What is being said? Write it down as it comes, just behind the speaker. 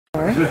To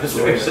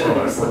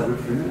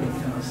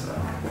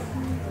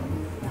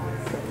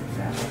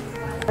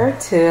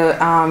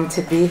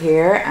be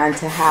here and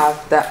to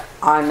have the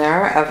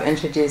honor of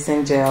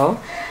introducing Jill.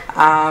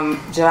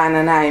 Joanna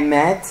and I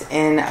met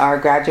in our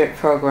graduate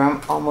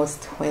program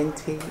almost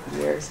 20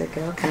 years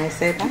ago. Can I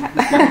say that?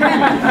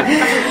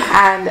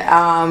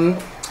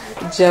 And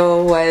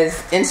Jill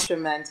was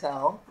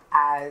instrumental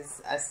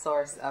as a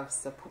source of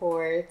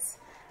support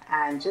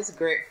and just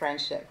great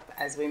friendship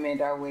as we made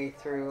our way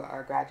through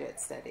our graduate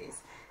studies.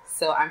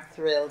 So I'm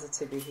thrilled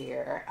to be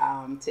here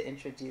to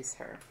introduce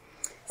her.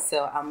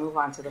 So I'll move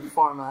on to the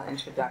formal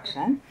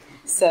introduction.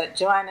 So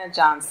Joanna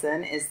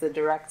Johnson is the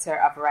Director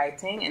of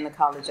Writing in the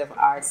College of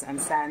Arts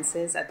and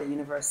Sciences at the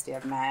University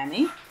of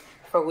Miami,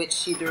 for which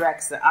she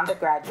directs the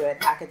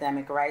undergraduate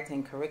academic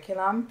writing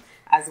curriculum,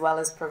 as well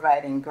as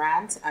providing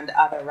grant and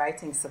other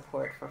writing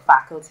support for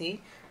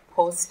faculty,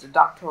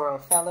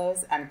 postdoctoral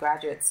fellows, and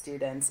graduate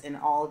students in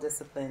all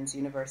disciplines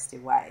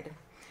university-wide.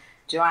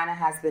 Joanna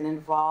has been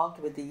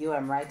involved with the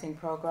Writing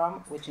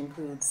Program, which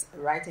includes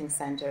writing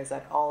centers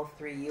at all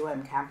 3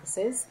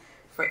 campuses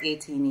for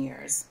 18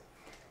 years,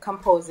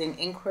 composing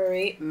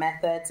inquiry,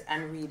 methods,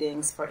 and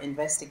readings for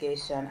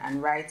investigation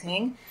and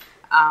writing.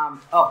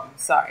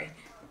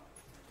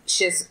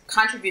 She's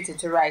contributed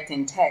to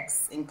writing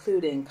texts,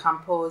 including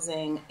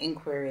composing,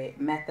 inquiry,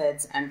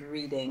 methods, and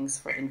readings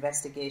for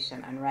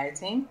investigation and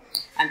writing,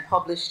 and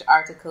published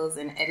articles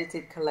in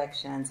edited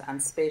collections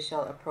on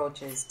spatial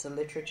approaches to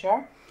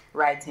literature,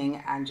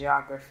 writing, and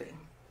geography.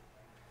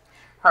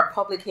 Her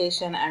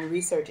publication and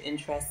research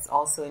interests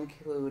also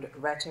include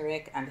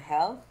rhetoric and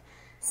health,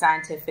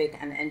 scientific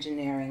and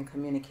engineering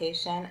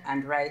communication,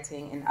 and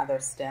writing in other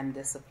STEM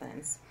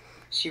disciplines.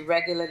 She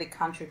regularly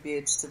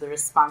contributes to the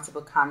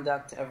responsible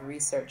conduct of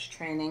research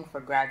training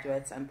for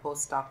graduates and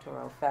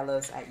postdoctoral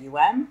fellows at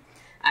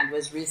and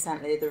was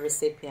recently the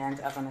recipient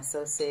of an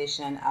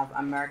Association of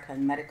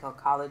American Medical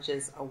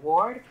Colleges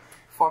Award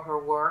for her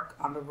work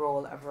on the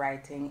role of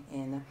writing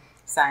in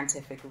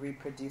scientific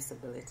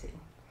reproducibility.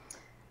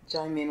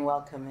 Join me in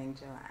welcoming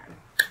Joanne.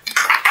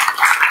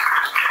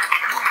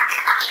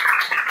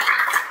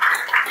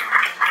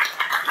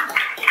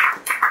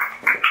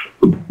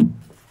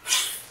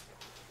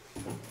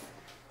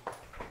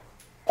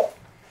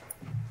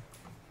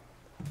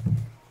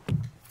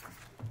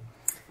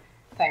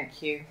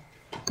 Thank you.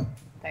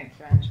 Thank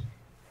you,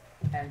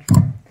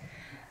 Andrew.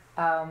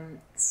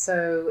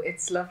 So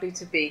it's lovely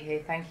to be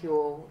here. Thank you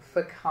all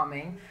for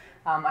coming.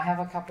 I have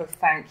a couple of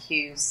thank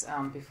yous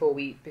before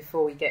we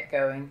get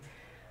going.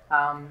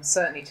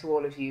 Certainly to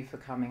all of you for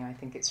coming. I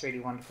think it's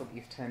really wonderful that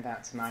you've turned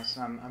out tonight,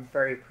 and I'm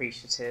very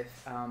appreciative.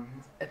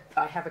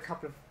 I have a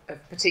couple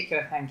of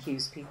particular thank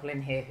yous, people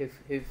in here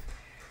who've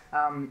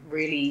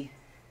really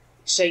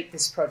shaped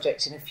this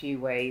project in a few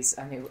ways,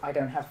 and I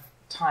don't have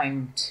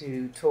time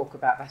to talk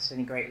about that at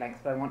any great length,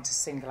 but I want to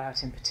single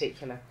out in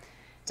particular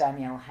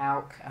Danielle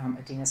Hauk,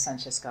 Adina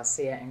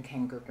Sanchez-Garcia, and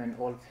Ken Goodman,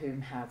 all of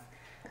whom have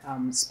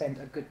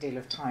spent a good deal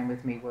of time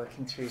with me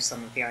working through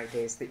some of the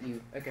ideas that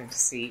you are going to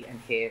see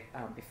and hear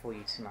before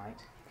you tonight.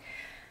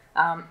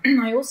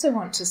 I also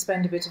want to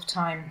spend a bit of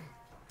time,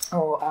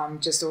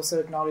 just also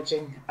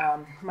acknowledging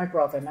my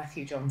brother,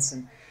 Matthew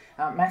Johnson.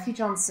 Matthew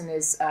Johnson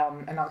is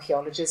an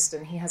archaeologist,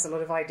 and he has a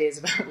lot of ideas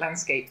about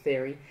landscape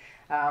theory.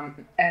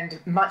 And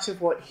much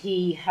of what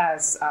he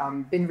has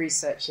been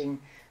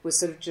researching was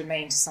sort of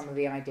germane to some of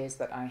the ideas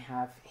that I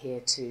have here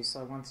too. So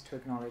I wanted to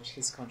acknowledge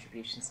his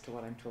contributions to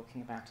what I'm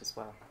talking about as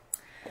well.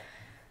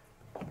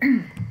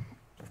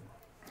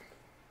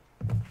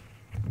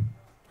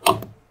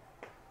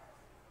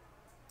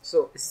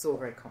 So this is all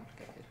very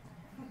complicated.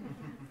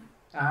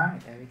 All right,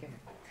 there we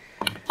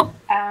go.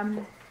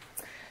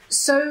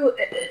 So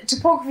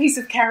Topographies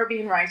of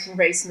Caribbean Writing,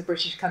 Race in the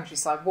British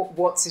Countryside,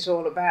 what's it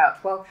all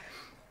about? Well,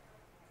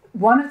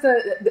 one of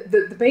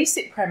the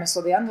basic premise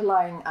or the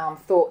underlying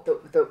thought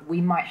that we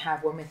might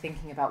have when we're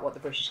thinking about what the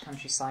British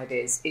countryside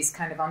is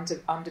kind of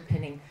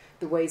underpinning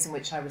the ways in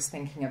which I was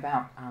thinking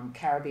about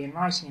Caribbean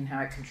writing and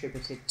how it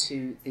contributed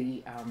to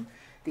the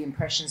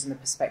impressions and the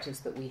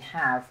perspectives that we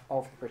have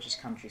of the British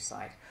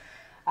countryside.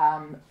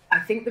 I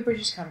think the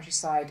British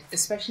countryside,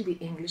 especially the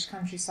English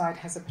countryside,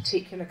 has a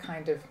particular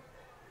kind of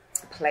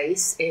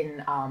place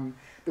in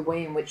the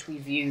way in which we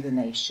view the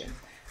nation.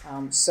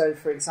 So,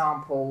 for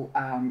example,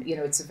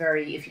 it's a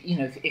very, if you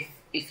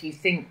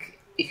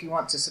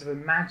want to sort of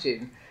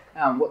imagine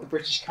what the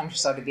British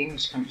countryside or the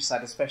English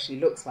countryside especially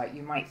looks like,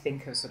 you might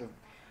think of sort of,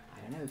 I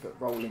don't know, but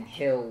rolling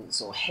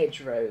hills or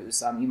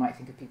hedgerows. You might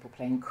think of people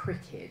playing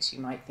cricket. You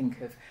might think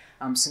of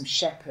some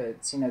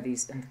shepherds,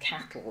 and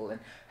cattle and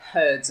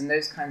herds and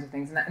those kinds of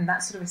things. And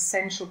that sort of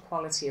essential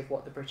quality of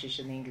what the British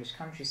and the English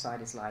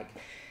countryside is like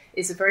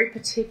is a very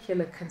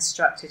particular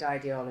constructed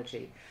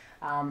ideology.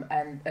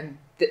 And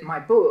my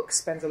book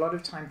spends a lot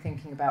of time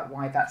thinking about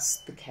why that's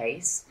the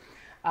case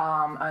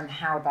and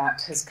how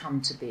that has come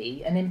to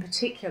be. And in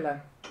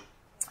particular,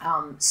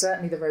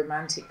 certainly the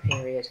Romantic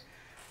period,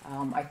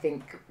 I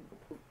think,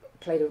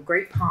 played a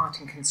great part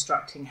in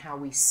constructing how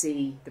we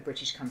see the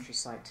British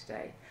countryside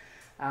today.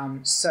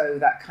 So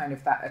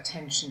that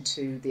attention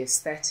to the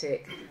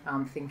aesthetic,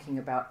 thinking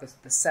about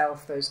the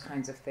self, those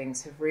kinds of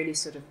things have really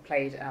sort of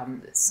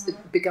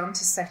begun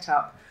to set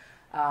up,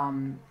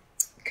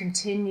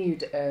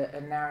 continued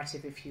a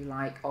narrative, if you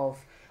like, of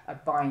a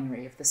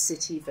binary of the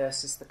city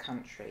versus the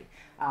country,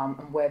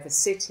 and where the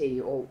city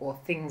or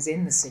things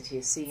in the city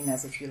are seen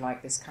as, if you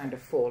like, this kind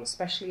of fall,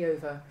 especially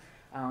over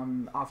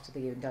after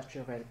the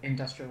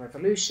Industrial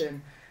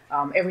Revolution.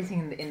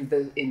 Everything in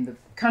the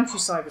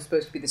countryside was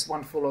supposed to be this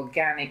wonderful,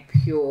 organic,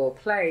 pure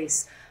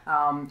place.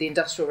 The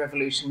Industrial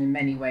Revolution, in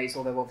many ways,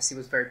 although obviously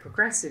was very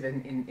progressive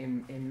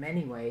in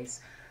many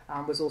ways,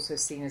 was also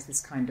seen as this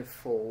kind of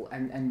fall.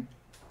 And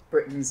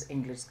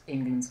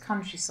England's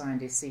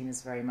countryside is seen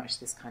as very much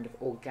this kind of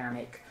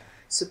organic,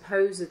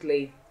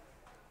 supposedly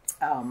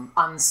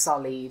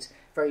unsullied,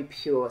 very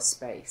pure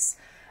space.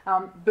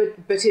 But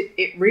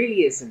it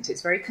really isn't.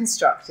 It's very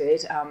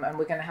constructed, and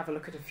we're going to have a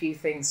look at a few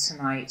things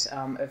tonight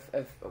of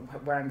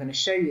where I'm going to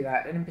show you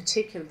that. And in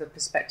particular, the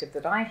perspective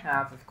that I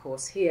have, of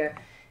course, here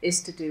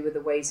is to do with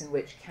the ways in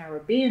which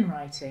Caribbean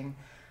writing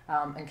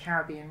and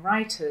Caribbean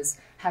writers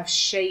have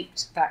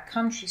shaped that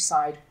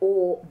countryside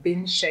or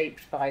been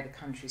shaped by the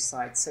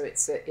countryside. So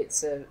it's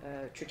a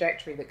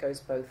trajectory that goes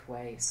both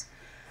ways.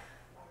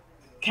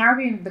 The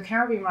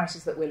Caribbean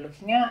writers that we're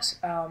looking at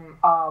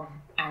are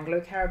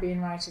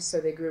Anglo-Caribbean writers, so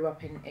they grew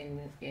up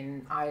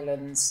in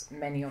islands.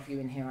 Many of you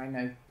in here, I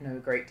know a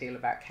great deal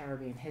about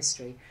Caribbean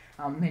history.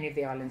 Many of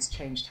the islands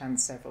changed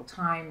hands several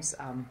times.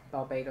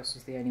 Barbados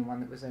was the only one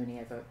that was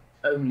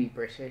only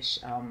British,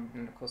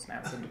 and of course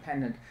now it's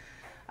independent.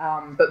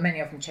 But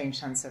many of them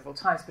changed hands several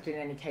times. But in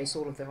any case,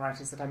 all of the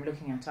writers that I'm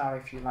looking at are,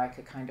 if you like,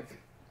 a kind of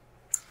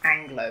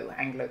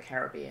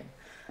Anglo-Caribbean.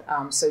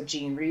 So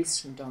Jean Rees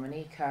from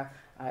Dominica,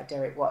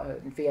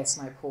 V.S.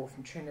 Naipaul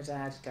from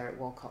Trinidad, Derek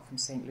Walcott from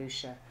St.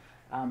 Lucia,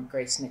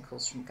 Grace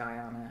Nichols from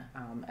Guyana,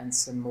 and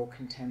some more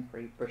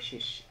contemporary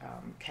British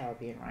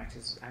Caribbean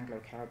writers,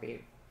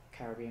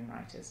 Anglo-Caribbean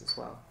writers as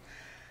well.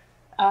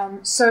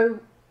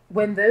 So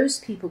when those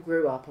people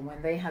grew up and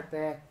when they had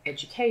their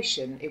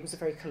education, it was a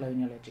very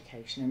colonial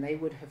education, and they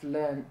would have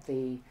learned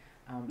the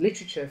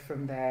literature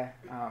from their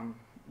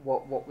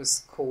what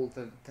was called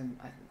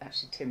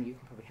actually, Tim, you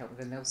can probably help with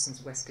the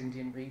Nelson's West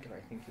Indian Reader,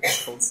 I think it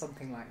was called,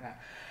 something like that.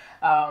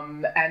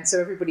 And so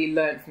everybody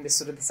learned from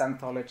this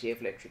anthology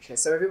of literature.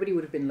 So everybody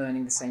would have been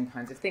learning the same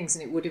kinds of things,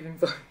 and it would have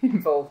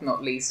involved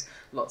not least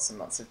lots and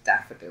lots of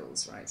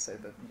daffodils, right? So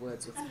the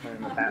Wordsworth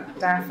poem about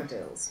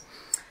daffodils.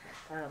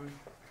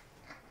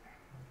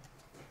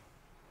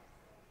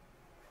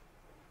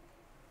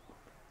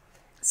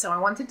 So I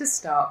wanted to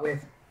start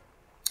with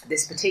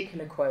this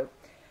particular quote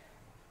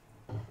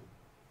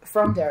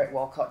from Derek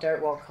Walcott.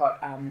 Derek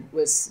Walcott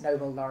was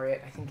Nobel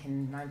laureate, I think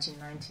in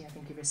 1990, I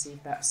think he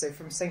received that. So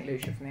from St.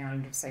 Lucia, from the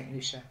island of St.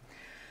 Lucia.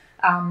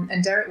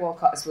 And Derek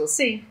Walcott, as we'll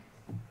see,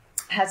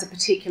 has a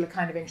particular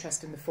kind of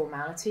interest in the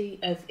formality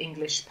of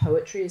English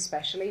poetry,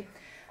 especially.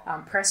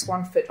 Press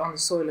one foot on the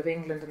soil of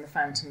England and the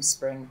phantom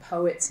spring.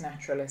 Poets,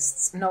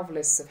 naturalists,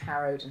 novelists have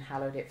harrowed and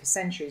hallowed it for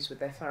centuries with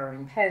their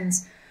furrowing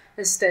pens,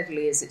 as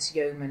steadily as its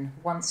yeomen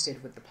once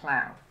did with the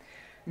plough.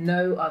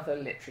 No other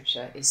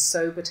literature is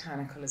so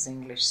botanical as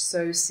English,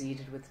 so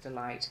seeded with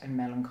delight and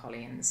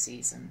melancholy in the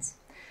seasons.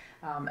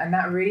 And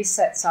that really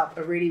sets up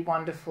a really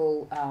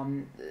wonderful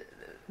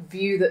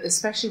view that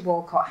especially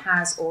Walcott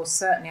has, or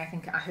certainly I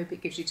hope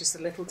it gives you just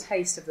a little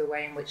taste of the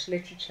way in which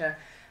literature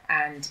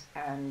and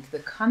the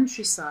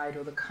countryside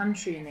or the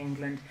country in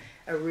England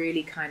are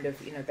really kind of,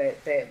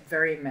 they're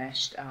very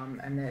meshed,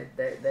 and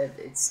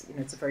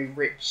it's a very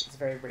rich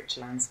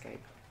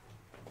landscape.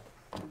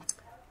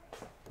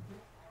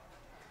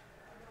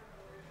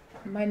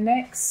 My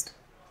next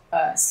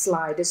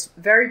slide is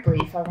very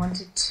brief. I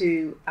wanted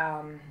to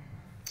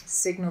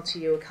signal to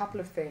you a couple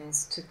of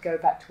things to go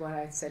back to what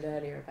I said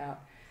earlier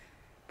about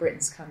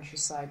Britain's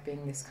countryside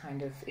being this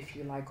kind of, if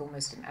you like,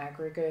 almost an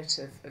aggregate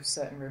of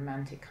certain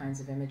romantic kinds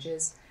of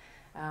images.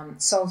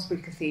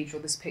 Salisbury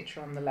Cathedral, this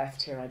picture on the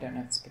left here, I don't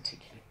know if it's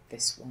particularly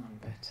this one,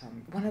 but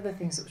one of the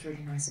things that was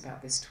really nice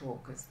about this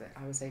talk was that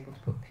I was able to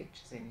put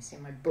pictures in. You see,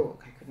 in my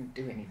book, I couldn't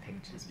do any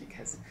pictures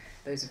because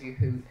those of you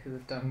who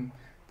have done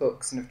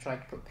books and have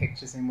tried to put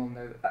pictures in will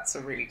know that that's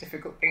a really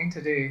difficult thing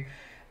to do.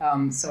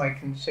 So I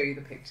can show you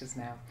the pictures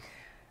now.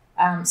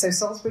 So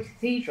Salisbury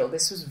Cathedral,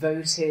 this was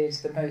voted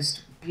the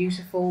most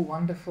beautiful,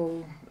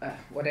 wonderful,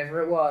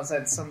 whatever it was,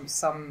 and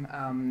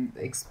some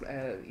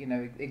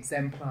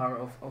exemplar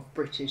of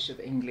British, of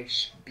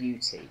English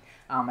beauty.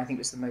 I think it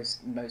was the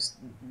most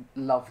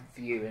loved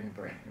view in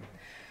Britain.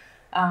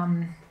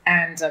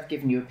 And I've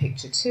given you a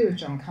picture too of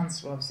John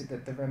Constable, obviously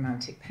the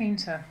romantic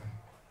painter,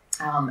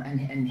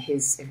 and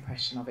his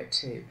impression of it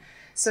too.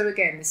 So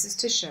again, this is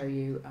to show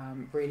you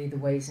really the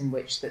ways in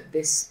which that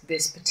this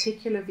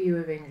particular view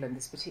of England,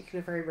 this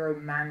particular very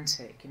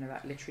romantic,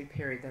 that literary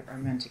period, that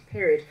romantic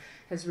period,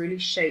 has really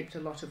shaped a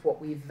lot of what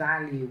we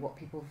value, what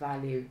people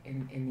value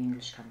in the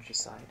English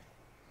countryside.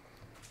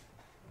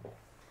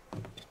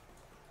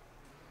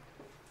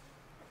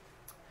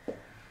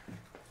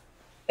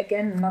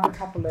 again, another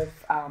couple of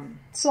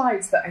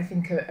slides that I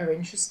think are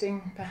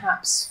interesting,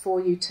 perhaps, for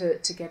you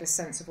to get a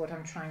sense of what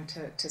I'm trying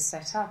to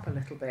set up a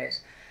little bit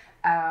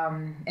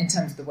in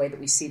terms of the way that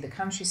we see the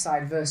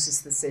countryside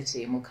versus the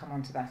city, and we'll come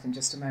on to that in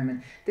just a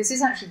moment. This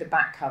is actually the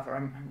back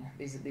cover.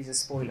 These are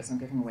spoilers. I'm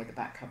giving away the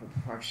back cover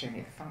before I've shown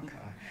you the front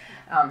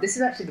cover. This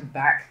is actually the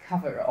back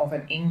cover of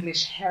an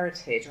English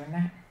heritage,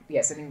 an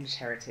English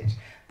heritage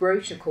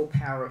brochure called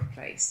Power of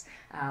Place.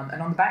 And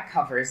on the back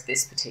cover is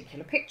this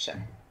particular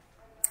picture.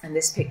 And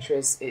this picture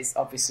is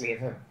obviously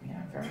of a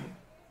very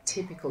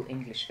typical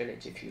English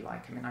village, if you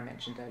like. I mean, I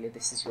mentioned earlier,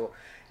 this is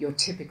your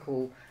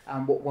typical,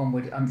 what one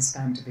would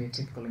understand to be a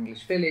typical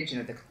English village.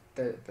 You know,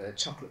 the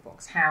chocolate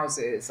box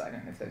houses. I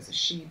don't know if there's a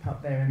sheep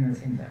up there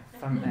in the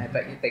front there,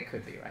 but they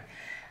could be,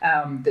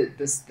 right?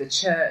 The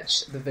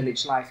church, the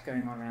village life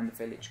going on around the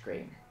village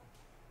green.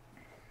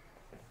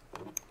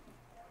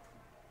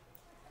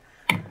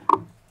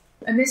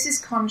 And this is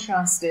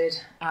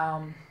contrasted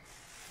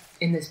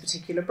in this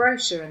particular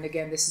brochure, and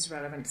again, this is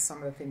relevant to some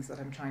of the things that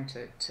I'm trying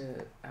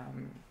to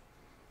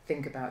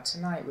think about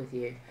tonight with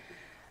you,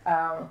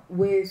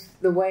 with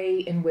the way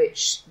in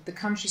which the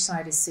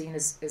countryside is seen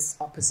as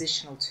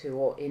oppositional to,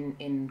 or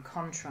in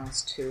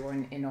contrast to, or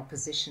in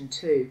opposition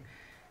to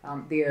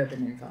the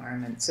urban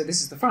environment. So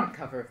this is the front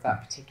cover of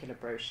that particular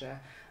brochure,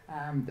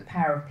 The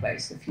Power of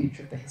Place, the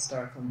Future of the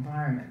Historical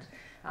Environment.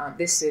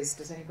 This is,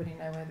 does anybody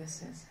know where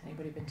this is?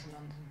 Anybody been to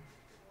London?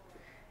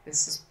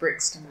 This is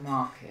Brixton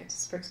Market.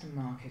 It's Brixton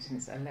Market and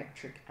it's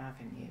Electric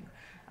Avenue.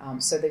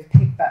 So they've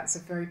picked that. It's a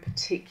very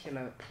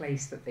particular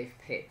place that they've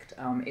picked.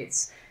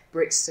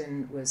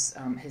 Brixton was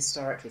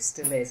historically,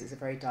 still is. It's a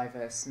very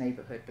diverse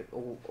neighbourhood, but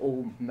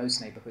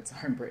most neighbourhoods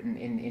are in Britain,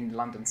 in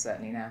London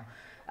certainly now.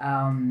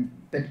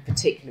 But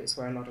particularly it's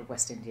where a lot of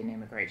West Indian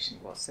immigration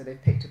was. So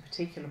they've picked a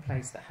particular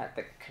place that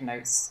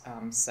connotes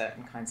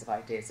certain kinds of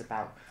ideas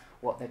about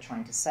what they're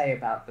trying to say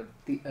about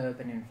the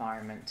urban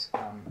environment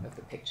of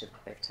the picture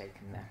that they've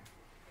taken there.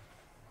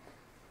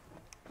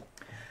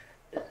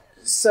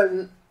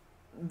 So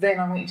then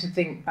I want you to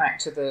think back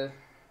to the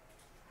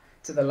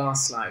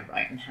last slide,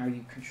 right, and how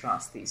you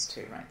contrast these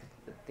two, right,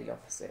 the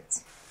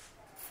opposites.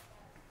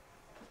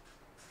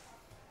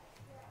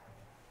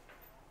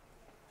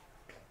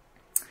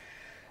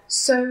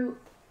 So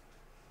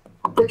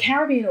the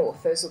Caribbean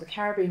authors, or the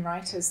Caribbean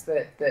writers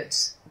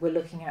that we're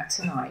looking at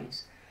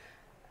tonight,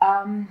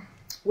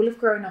 will have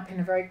grown up in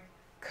a very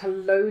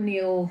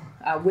colonial,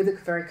 with a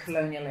very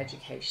colonial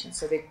education.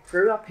 So they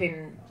grew up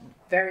in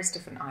various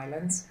different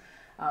islands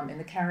in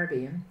the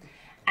Caribbean.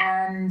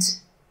 And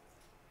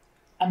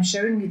I'm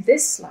showing you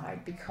this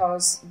slide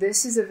because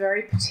this is a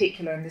very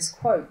particular, and this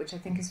quote, which I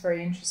think is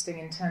very interesting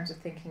in terms of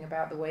thinking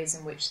about the ways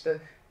in which the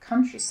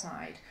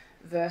countryside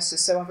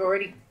versus, so I've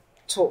already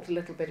talked a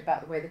little bit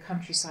about the way the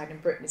countryside in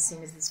Britain is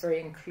seen as this very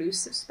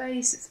inclusive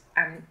space,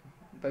 and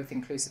both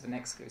inclusive and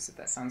exclusive,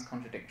 that sounds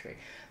contradictory,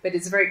 but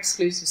it's a very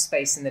exclusive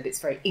space in that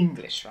it's very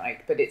English,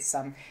 right? But it's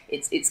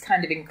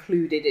kind of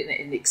included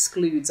and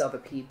excludes other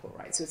people,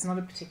 right? So it's not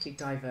a particularly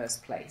diverse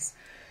place.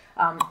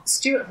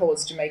 Stuart Hall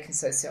is a Jamaican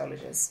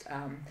sociologist.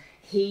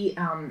 He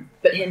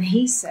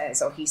said,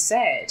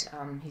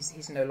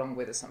 he's no longer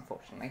with us,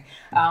 unfortunately,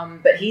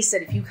 but he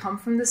said, if you come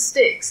from the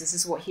sticks, this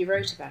is what he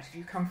wrote about, if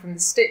you come from the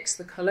sticks,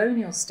 the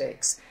colonial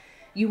sticks,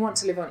 you want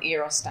to live on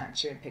Eros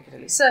statue in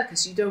Piccadilly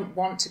Circus. You don't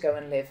want to go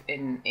and live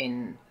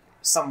in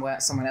someone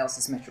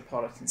else's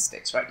metropolitan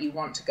sticks, right? You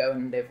want to go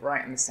and live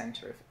right in the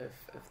centre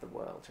of the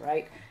world,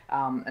 right?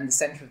 And the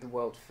centre of the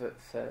world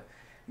for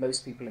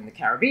most people in the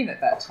Caribbean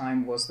at that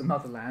time was the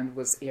motherland,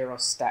 was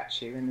Eros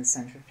statue in the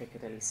centre of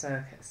Piccadilly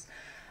Circus.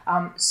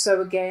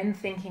 So again,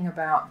 thinking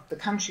about the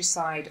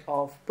countryside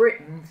of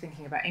Britain,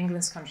 thinking about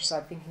England's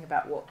countryside, thinking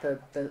about what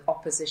the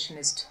opposition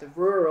is to the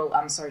rural,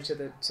 to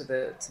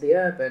the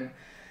urban,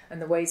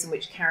 and the ways in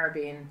which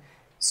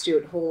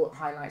Stuart Hall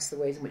highlights the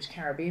ways in which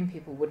Caribbean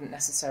people wouldn't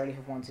necessarily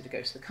have wanted to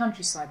go to the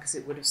countryside because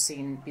it would have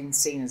been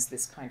seen as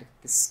this kind of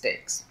the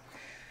sticks.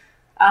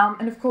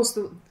 And of course,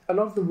 a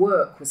lot of the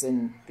work was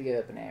in the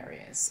urban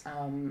areas,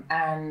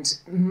 and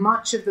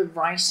much of the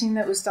writing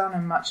that was done,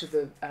 and much of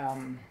the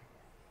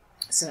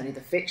certainly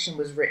the fiction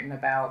was written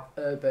about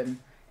urban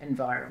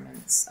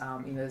environments.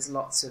 There's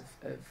lots of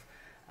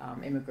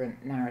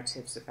immigrant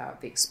narratives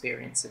about the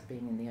experience of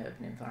being in the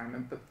urban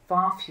environment, but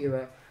far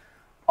fewer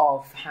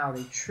of how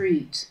they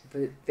treat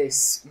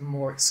this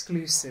more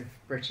exclusive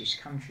British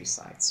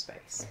countryside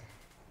space.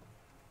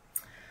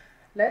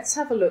 Let's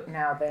have a look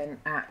now then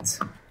at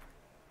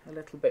a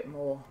little bit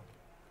more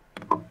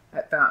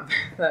at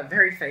that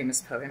very famous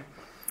poem.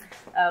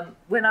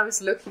 When I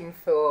was looking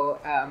for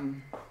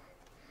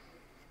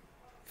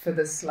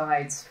the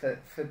slides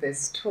for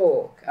this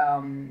talk,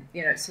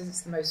 it says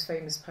it's the most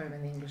famous poem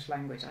in the English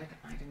language.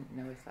 I didn't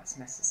know if that's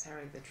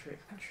necessarily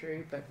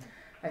true, but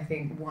I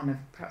think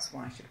perhaps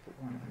I should have put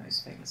one of the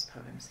most famous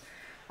poems.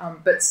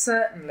 But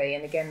certainly,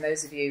 and again,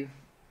 those of you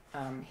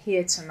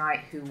here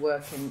tonight who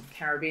work in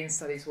Caribbean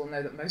studies will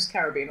know that most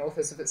Caribbean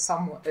authors have at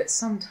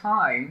some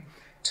time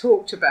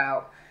talked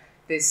about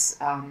this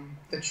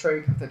the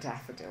trope of the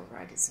daffodil,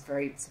 right? It's a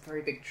very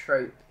big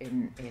trope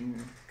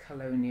in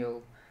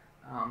colonial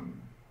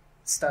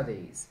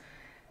studies,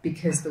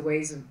 because the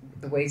ways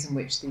in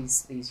which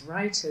these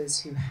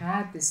writers who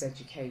had this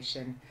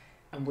education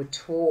and were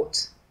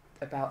taught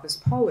about this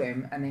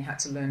poem, and they had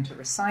to learn to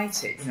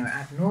recite it,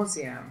 ad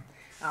nauseam.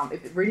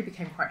 It really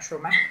became quite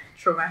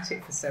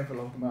traumatic for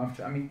several of them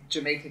after. I mean,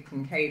 Jamaica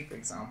Kincaid, for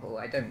example.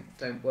 I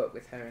don't work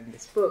with her in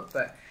this book,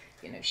 but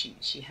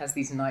she has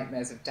these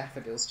nightmares of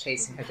daffodils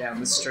chasing her down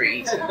the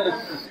street.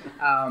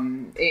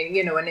 And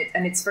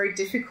it's very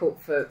difficult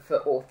for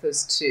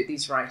authors,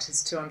 these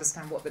writers, to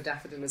understand what the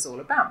daffodil is all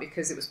about,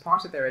 because it was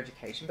part of their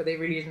education, but they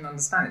really didn't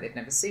understand it. They'd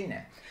never seen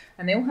it,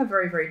 and they all have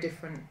very, very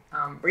different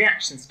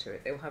reactions to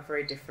it. They all have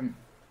very different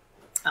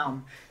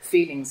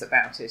feelings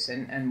about it,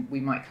 and we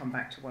might come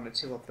back to one or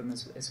two of them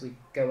as we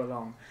go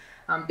along.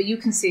 But you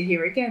can see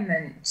here again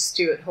then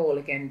Stuart Hall,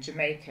 again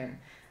Jamaican.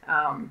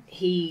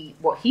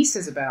 What he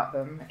says about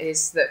them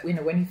is that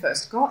when he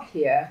first got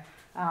here,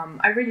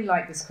 I really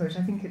like this quote.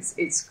 I think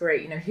it's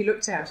great. He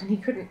looked out and he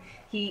couldn't.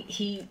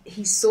 He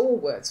saw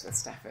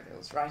Wordsworth's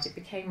daffodils, right? It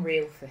became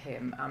real for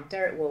him.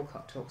 Derek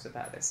Walcott talks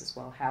about this as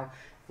well, how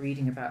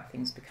reading about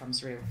things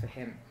becomes real for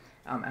him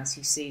as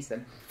he sees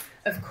them.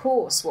 Of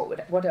course,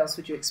 what else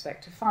would you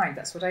expect to find?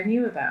 That's what I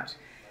knew about.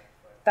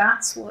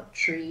 That's what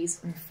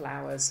trees and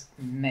flowers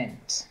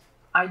meant.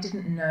 I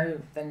didn't know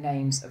the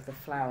names of the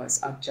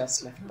flowers I'd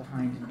just left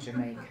behind in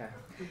Jamaica.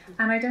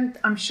 And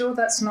I'm sure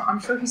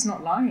he's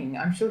not lying.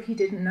 I'm sure he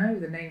didn't know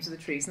the names of the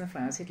trees and the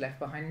flowers he'd left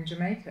behind in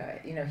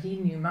Jamaica. He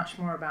knew much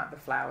more about the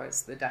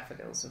flowers, the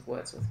daffodils of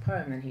Wordsworth's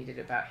poem, than he did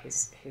about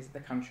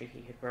the country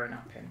he had grown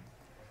up in.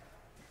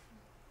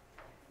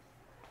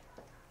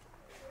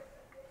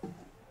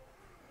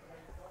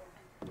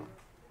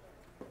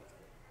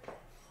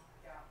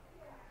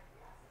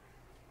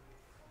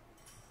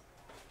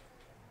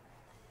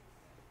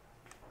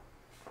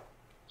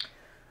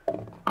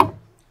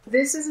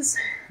 This is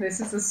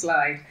a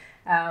slide.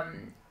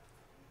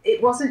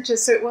 It wasn't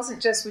just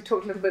we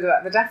talked a little bit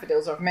about the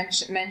daffodils, or I've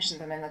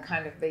mentioned them in the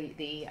kind of the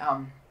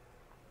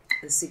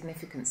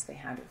significance they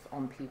had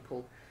on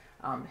people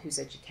whose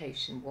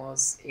education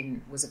was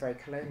a very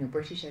colonial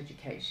British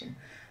education.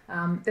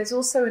 There's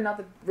also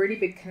another really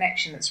big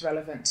connection that's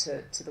relevant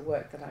to the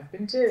work that I've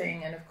been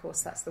doing, and of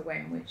course that's the way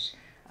in which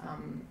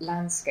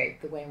landscape,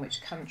 the way in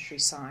which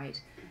countryside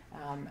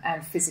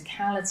and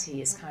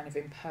physicality is kind of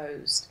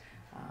imposed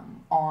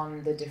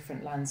on the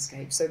different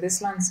landscapes. So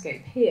this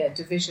landscape here,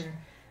 division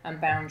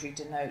and boundary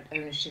denote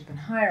ownership and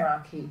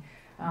hierarchy.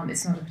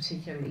 It's not a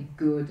particularly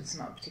good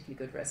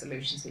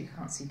resolution, so you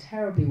can't see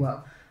terribly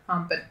well.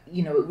 But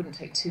it wouldn't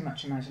take too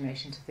much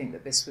imagination to think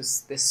that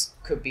this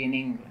could be in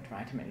England,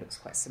 right? I mean, it looks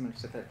quite similar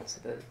to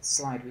the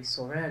slide we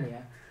saw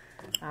earlier.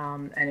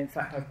 And in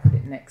fact, I've put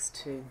it next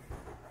to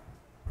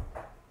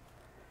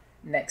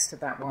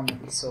that one that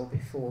we saw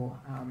before,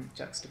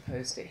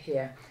 juxtaposed it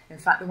here. In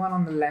fact, the one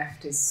on the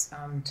left is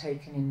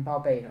taken in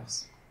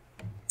Barbados,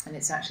 and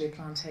it's actually a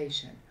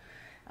plantation.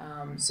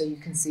 So you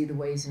can see the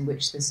ways in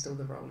which there's still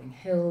the rolling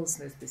hills,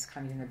 there's this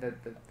kind of,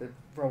 the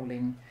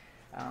rolling,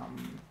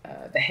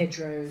 the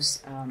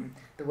hedgerows,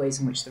 the ways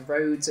in which the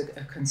roads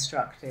are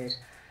constructed.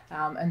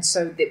 And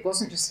so it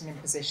wasn't just an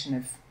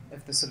imposition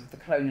of the sort of the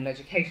colonial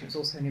education, it was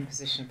also an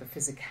imposition of the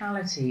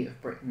physicality of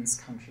Britain's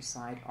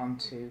countryside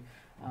onto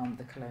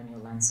the colonial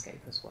landscape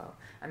as well.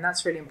 And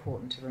that's really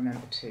important to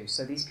remember too.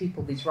 So these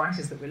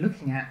writers that we're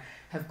looking at,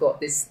 have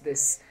got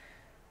this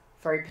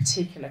very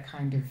particular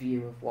kind of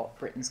view of what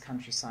Britain's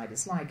countryside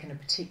is like, and a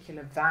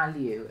particular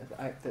value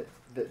that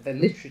the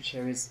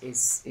literature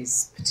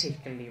is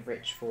particularly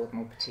rich for them,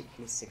 or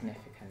particularly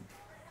significant.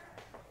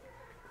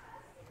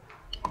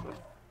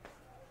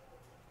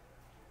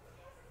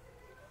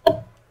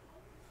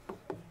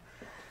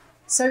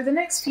 So the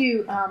next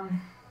few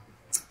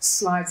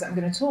slides that I'm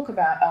going to talk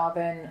about are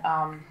then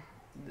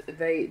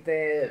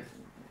they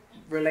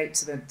relate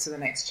to the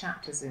next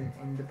chapters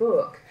in the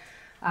book,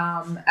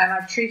 and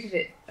I've treated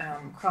it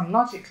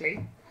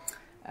chronologically,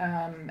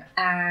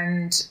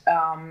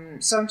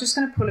 so I'm just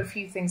going to pull a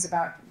few things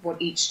about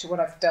what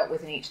I've dealt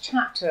with in each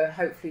chapter.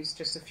 Hopefully, it's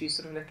just a few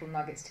sort of little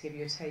nuggets to give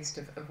you a taste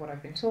of what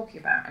I've been talking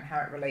about and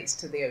how it relates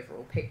to the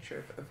overall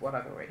picture of what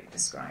I've already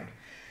described.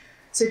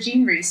 So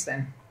Jean Rhys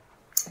then.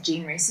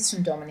 Jean Rhys is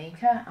from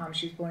Dominica.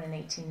 She was born in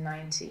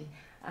 1890,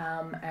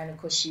 and of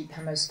course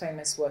her most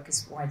famous work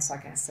is Wide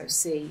Sargasso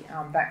Sea.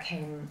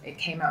 It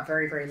came out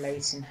very, very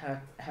late in her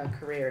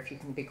career, if you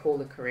can be called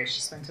a career.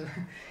 She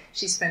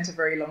spent a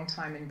very long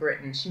time in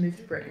Britain. She moved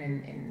to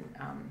Britain in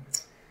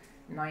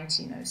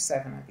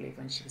 1907, I believe,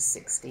 when she was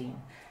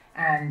 16,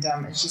 and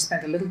she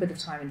spent a little bit of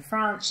time in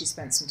France. She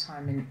spent some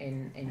time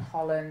in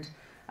Holland.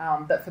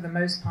 But for the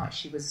most part,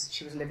 she was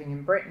living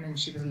in Britain, and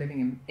she was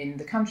living in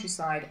the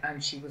countryside,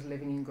 and she was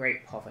living in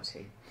great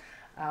poverty.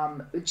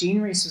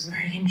 Jean Rhys was a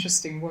very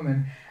interesting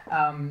woman.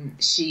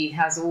 She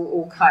has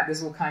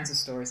there's all kinds of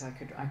stories I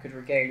could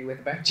regale you with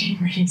about Jean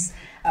Rhys.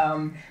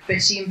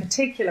 But she, in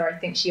particular, I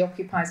think she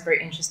occupies a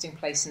very interesting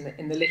place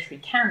in the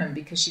literary canon,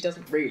 because she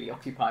doesn't really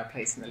occupy a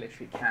place in the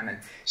literary canon.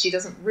 She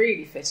doesn't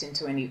really fit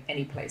into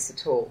any place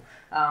at all.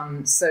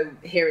 So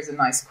here is a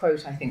nice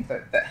quote, I think,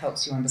 that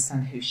helps you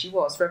understand who she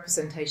was.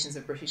 Representations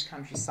of British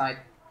countryside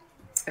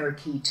are a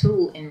key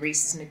tool in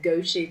Rhys's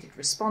negotiated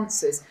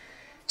responses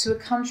to a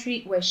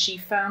country where she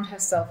found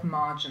herself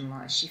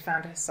marginalised. She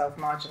found herself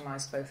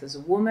marginalised both as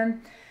a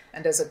woman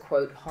and as a,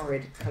 quote,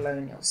 horrid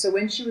colonial. So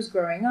when she was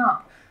growing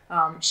up,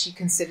 she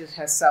considered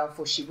herself,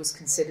 or she was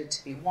considered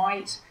to be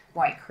white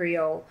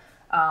Creole.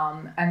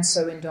 And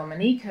so in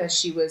Dominica,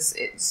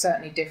 it's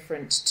certainly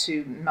different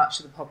to much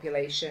of the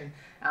population.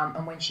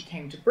 And when she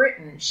came to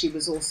Britain, she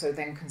was also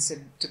then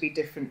considered to be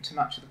different to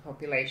much of the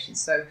population.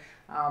 So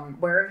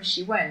wherever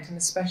she went, and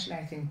especially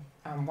I think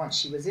once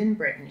she was in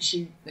Britain,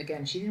 she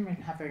didn't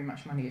really have very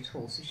much money at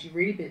all. So she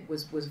really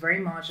was very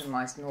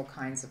marginalised in all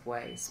kinds of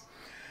ways.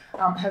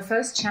 Her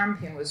first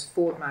champion was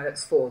Ford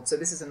Madox Ford. So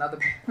this is another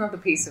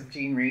piece of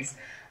Jean Rhys.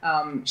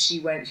 She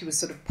was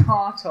sort of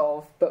part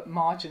of, but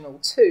marginal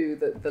to,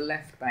 the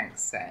left bank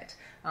set.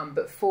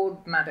 But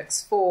Ford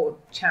Madox Ford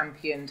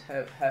championed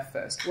her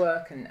first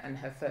work, and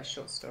her first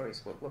short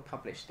stories were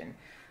published in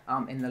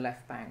the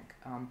left bank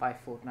by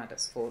Ford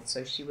Madox Ford.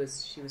 So she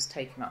was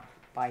taken up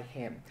by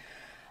him.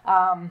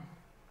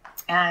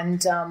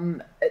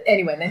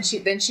 Anyway,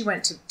 then she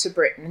went to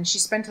Britain, and she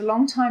spent a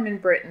long time in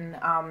Britain.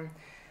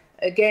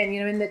 Again,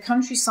 in the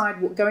countryside,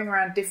 going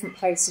around different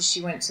places.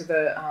 She went to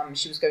the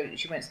she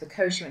went to the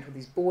coast. She went to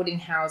these boarding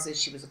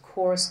houses. She was a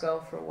chorus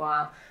girl for a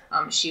while.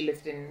 She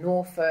lived in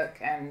Norfolk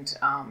and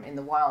in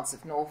the wilds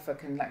of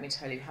Norfolk. And let me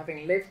tell you,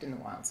 having lived in the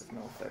wilds of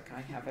Norfolk, I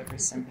have every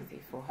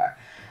sympathy for her.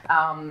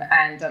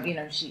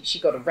 She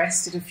got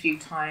arrested a few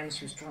times.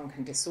 She was drunk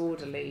and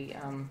disorderly.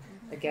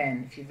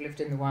 Again, if you've lived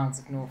in the wilds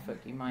of Norfolk,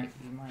 you might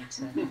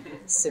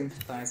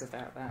sympathise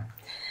about that.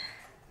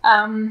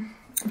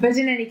 But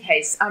in any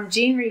case,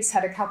 Jean Rhys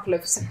had a couple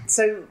of...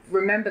 So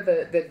remember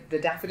the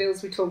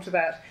daffodils we talked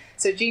about?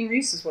 So Jean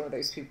Rhys was one of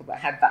those people that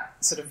had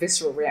that sort of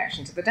visceral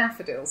reaction to the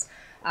daffodils.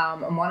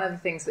 And one of the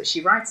things that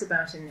she writes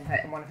about in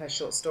one of her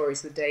short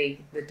stories, The Day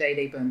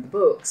They Burned the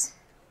Books,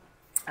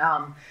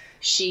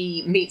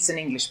 she meets an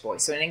English boy.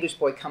 So an English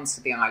boy comes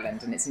to the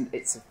island, and it's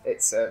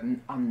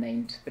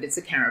unnamed, but it's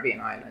a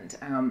Caribbean island.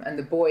 And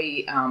the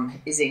boy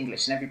is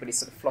English, and everybody's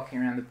sort of flocking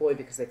around the boy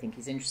because they think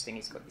he's interesting.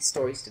 He's got these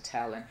stories to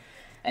tell,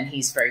 and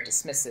he's very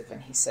dismissive.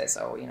 And he says,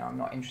 "Oh, I'm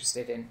not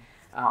interested in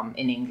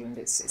England.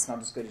 It's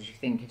not as good as you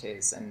think it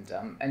is."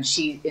 And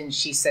she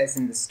says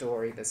in the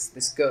story,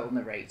 this girl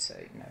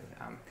narrator,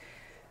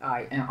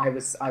 I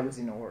was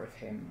in awe of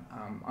him.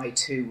 I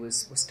too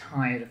was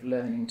tired of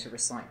learning to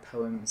recite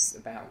poems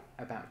about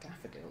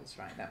daffodils.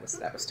 Right, that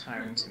was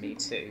tiring to me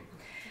too.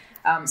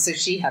 So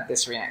she had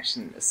this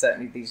reaction,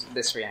 certainly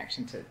this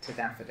reaction to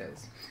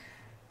daffodils.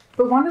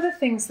 But one of the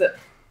things that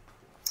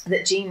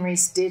Jean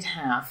Rhys did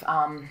have,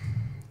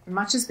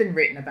 much has been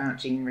written about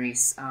Jean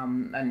Rhys,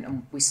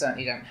 and we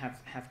certainly don't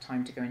have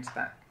time to go into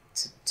that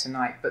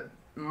tonight. But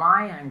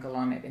my angle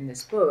on it in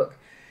this book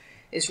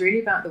is really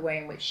about the way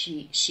in which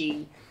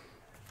she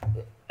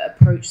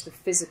approached the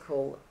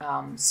physical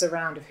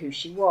surround of who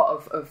she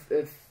was, of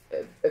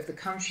the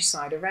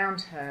countryside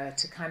around her,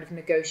 to kind of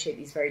negotiate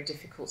these very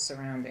difficult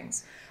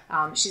surroundings.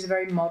 She's a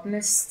very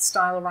modernist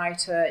style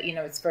writer.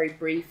 It's very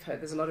brief.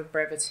 There's a lot of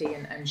brevity,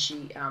 and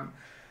she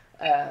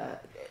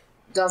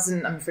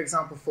doesn't. For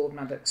example, Ford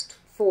Madox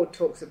Ford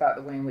talks about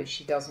the way in which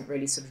she doesn't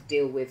really sort of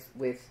deal with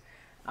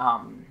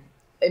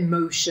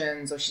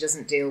emotions, or she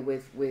doesn't deal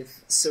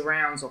with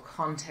surrounds or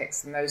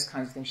context and those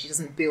kinds of things. She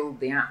doesn't build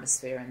the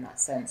atmosphere in that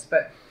sense.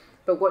 But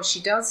what she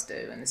does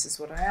do, and this is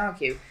what I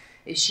argue,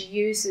 is she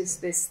uses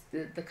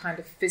the kind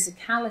of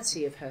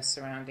physicality of her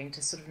surrounding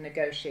to sort of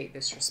negotiate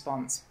this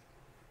response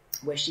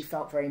where she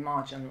felt very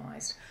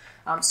marginalised.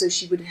 So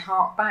she would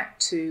hark back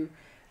to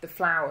the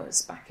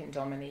flowers back in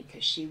Dominica.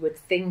 She would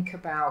think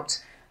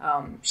about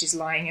she's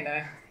lying in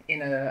a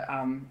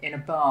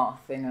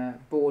bath in a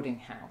boarding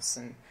house,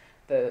 and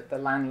the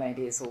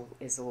landlady is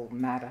all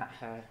mad at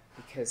her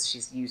because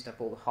she's used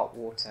up all the hot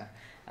water.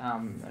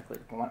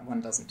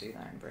 One doesn't do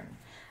that in Britain.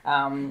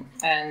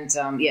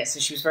 So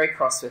she was very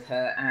cross with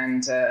her,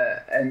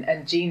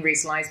 and Jean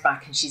Rhys lies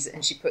back, and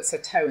she puts her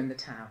toe in the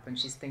tap, and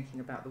she's thinking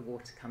about the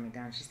water coming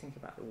down. She's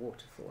thinking about the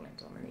waterfall in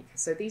Dominica.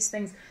 So these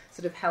things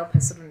sort of help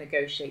her sort of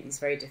negotiate these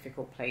very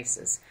difficult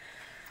places.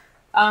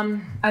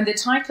 And the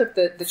title of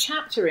the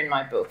chapter in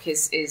my book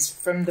is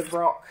From the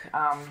Rock.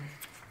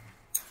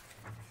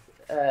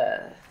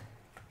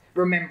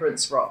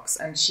 Remembrance Rocks,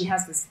 and she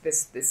has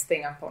this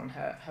thing up on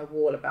her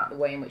wall about the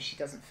way in which she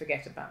doesn't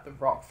forget about the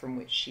rock from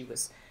which she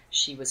was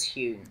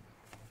hewn.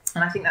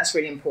 And I think that's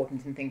really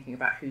important in thinking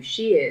about who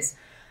she is,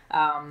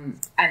 and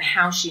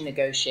how she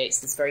negotiates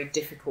this very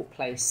difficult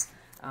place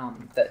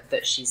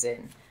that she's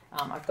in.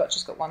 I've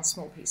just got one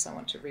small piece I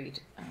want to read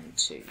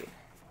to you.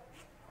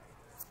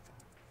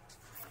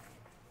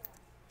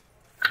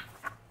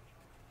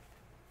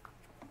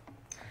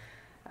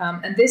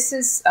 And this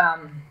is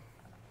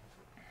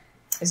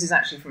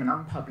actually from an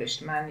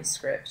unpublished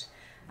manuscript,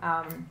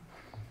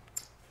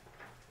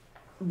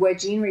 where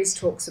Jean Rhys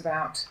talks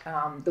about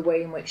the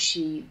way in which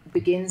she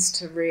begins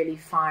to really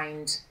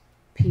find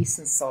peace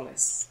and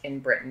solace in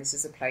Britain. This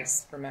is a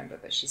place, remember,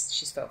 that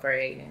she's felt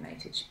very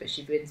alienated, but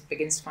she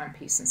begins to find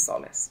peace and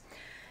solace.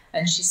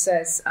 And she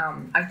says,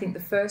 I think the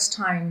first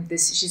time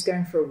she's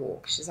going for a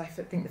walk, she says, I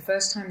think the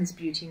first time this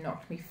beauty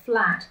knocked me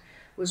flat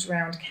was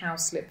round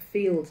Cowslip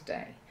Field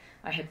Day.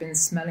 I had been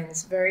smelling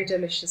this very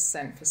delicious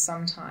scent for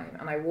some time,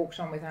 and I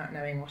walked on without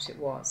knowing what it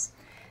was.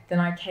 Then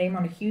I came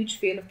on a huge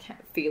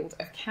field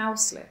of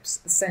cowslips.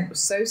 The scent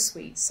was so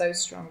sweet, so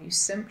strong, you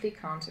simply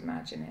can't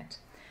imagine it.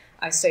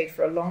 I stayed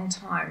for a long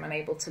time,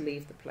 unable to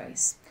leave the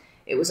place.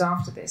 It was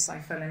after this I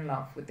fell in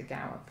love with the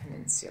Gower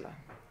Peninsula.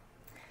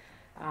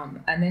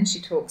 And then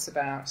she talks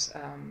about,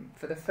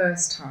 for the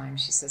first time,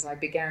 she says, I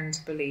began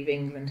to believe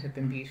England had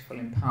been beautiful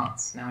in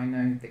parts. Now, I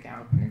know the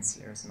Gower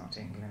Peninsula is not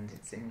England,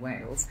 it's in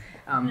Wales,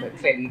 but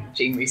clearly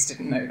Jean Rhys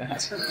didn't know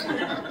that.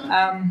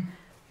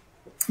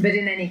 But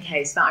in any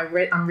case,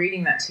 I'm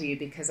reading that to you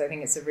because I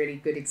think it's a really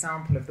good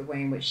example of the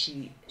way in which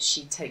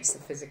she takes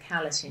the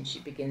physicality and she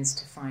begins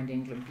to find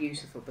England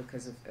beautiful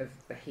because of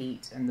the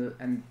heat and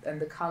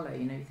the colour.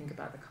 You know, you think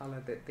about the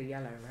colour, the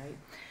yellow, right?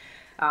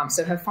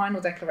 So her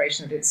final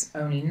declaration that it's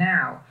only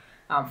now,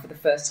 for the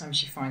first time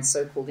she finds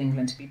so-called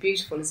England to be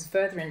beautiful, is a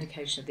further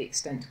indication of the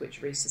extent to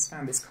which Rhys has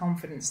found this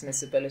confidence and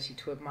this ability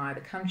to admire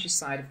the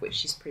countryside of which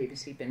she's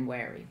previously been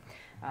wary.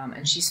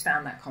 And she's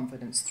found that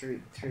confidence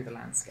through the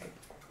landscape.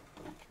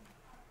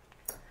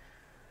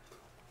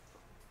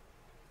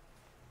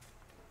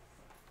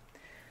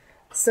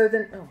 So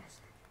the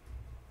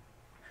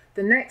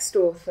next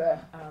author,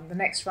 the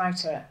next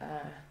writer,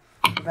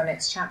 the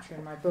next chapter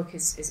in my book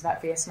is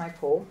about V.S.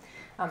 Naipaul.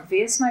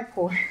 V.S.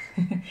 Naipaul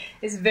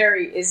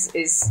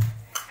is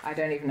I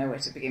don't even know where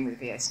to begin with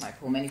V.S.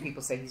 Naipaul. Many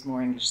people say he's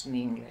more English than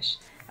the English.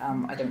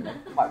 I don't know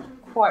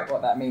quite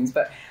what that means,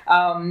 but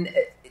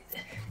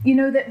you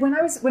know that when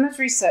I was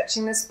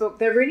researching this book,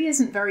 there really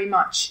isn't very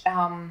much.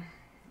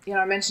 You know,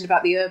 I mentioned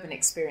about the urban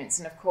experience,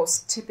 and of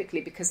course,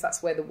 typically because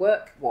that's where the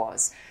work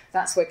was,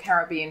 that's where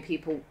Caribbean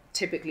people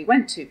typically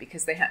went to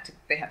because they had to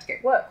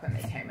get work when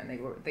they came, and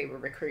they were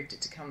recruited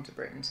to come to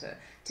Britain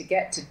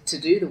to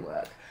do the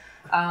work.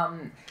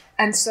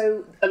 And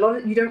so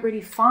you don't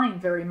really find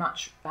very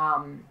much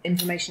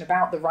information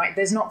about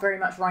there's not very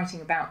much writing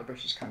about the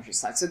British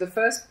countryside. So the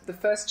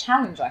first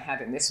challenge I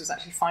had in this was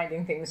actually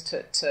finding things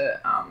to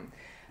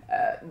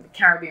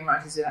Caribbean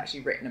writers who had actually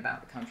written about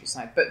the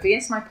countryside. But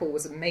V.S. Naipaul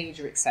was a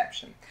major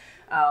exception.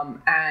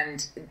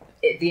 And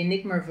The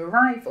Enigma of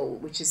Arrival,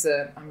 which is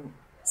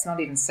it's not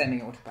even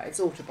semi-autobiographical, it's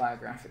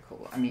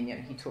autobiographical. I mean, you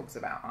know, he talks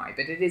about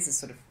but it is a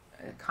sort of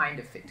kind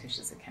of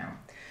fictitious account.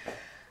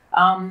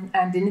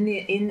 And in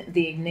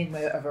the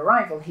Enigma of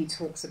Arrival, he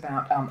talks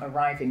about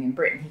arriving in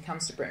Britain. He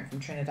comes to Britain from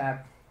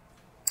Trinidad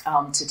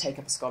to take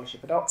up a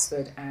scholarship at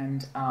Oxford,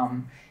 and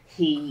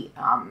he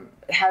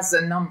has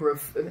a number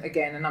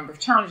of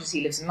challenges.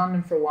 He lives in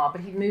London for a while,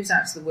 but he moves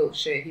out to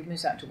Wiltshire. He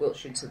moves out to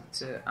Wiltshire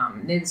to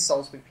near the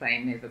Salisbury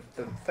Plain, near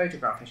the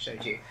photograph I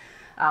showed you,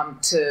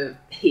 to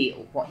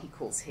heal, what he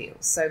calls heal.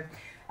 So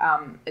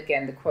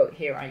again, the quote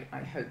here I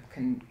hope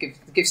can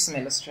give some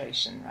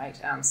illustration, right?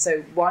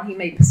 So while he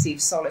may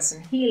perceive solace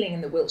and healing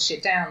in the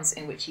Wiltshire Downs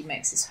in which he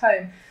makes his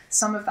home,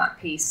 some of that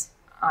peace,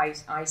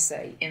 I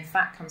say, in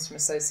fact comes from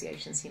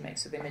associations he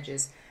makes with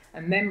images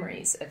and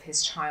memories of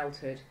his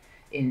childhood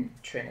in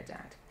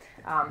Trinidad.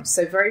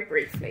 So very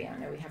briefly, I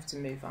know we have to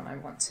move on, I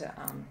want to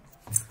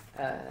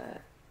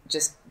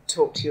just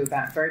talk to you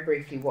about very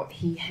briefly what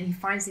he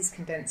finds these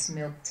condensed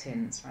milk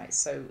tins, right?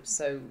 So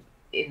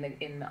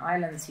in the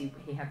islands he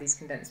had these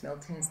condensed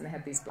milk tins and they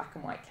had these black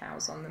and white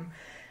cows on them,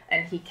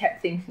 and he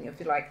kept thinking of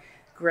like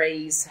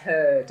Gray's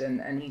herd,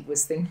 and he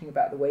was thinking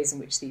about the ways in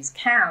which these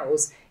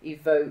cows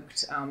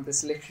evoked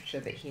this literature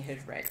that he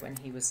had read when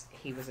he was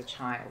a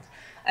child.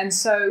 And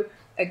so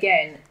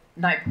again,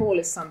 Naipaul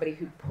is somebody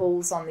who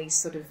pulls on these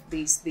sort of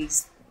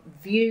these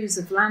views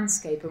of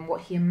landscape and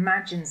what he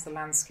imagines the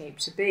landscape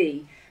to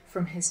be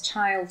from his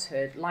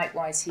childhood.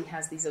 Likewise, he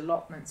has these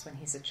allotments when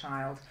he's a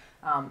child,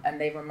 and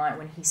they remind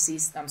when he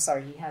sees.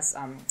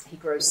 He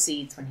grows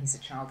seeds when he's a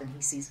child, and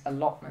he sees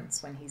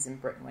allotments when he's in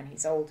Britain when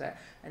he's older,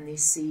 and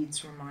these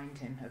seeds remind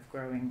him of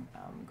growing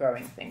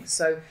things.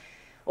 So,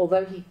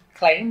 although he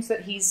claims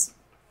that he's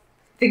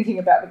thinking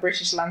about the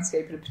British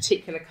landscape in a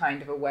particular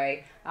kind of a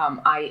way,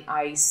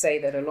 I say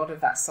that a lot of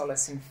that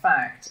solace, in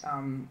fact,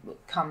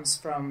 comes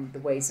from the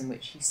ways in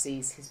which he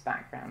sees his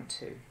background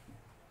too.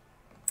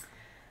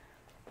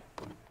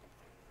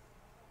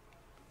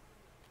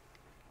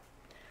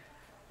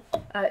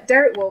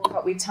 Derek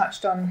Walcott we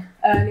touched on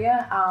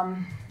earlier.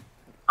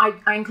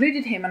 I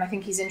included him, and I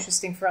think he's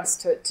interesting for us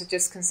to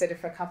just consider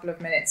for a couple of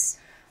minutes,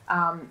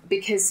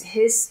 because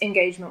his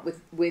engagement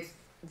with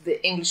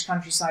the English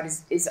countryside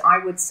is I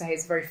would say,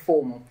 is very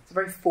formal. It's a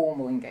very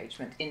formal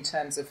engagement in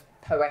terms of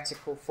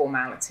poetical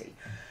formality.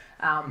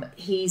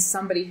 He's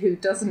somebody who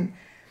doesn't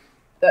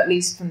at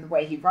least from the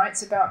way he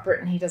writes about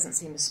Britain, he doesn't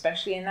seem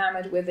especially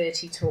enamoured with it.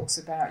 He talks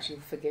about, you'll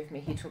forgive me,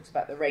 he talks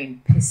about the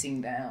rain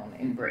pissing down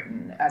in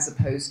Britain as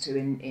opposed to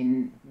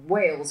in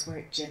Wales where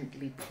it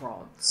gently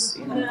prods,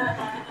 you know.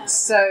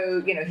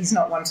 So, you know, he's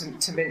not one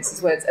to mince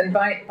his words. And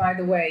by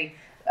the way,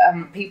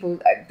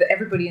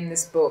 everybody in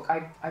this book,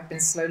 I've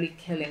been slowly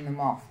killing them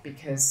off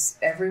because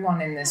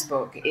everyone in this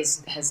book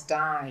has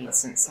died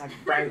since I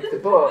wrote the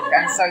book,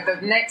 and so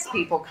the next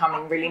people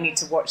coming really need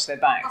to watch their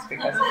backs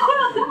because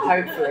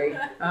hopefully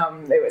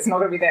it's not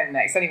going to be them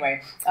next.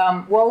 Anyway,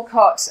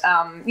 Walcott,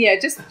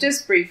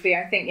 just briefly,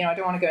 I think, you know, I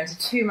don't want to go into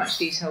too much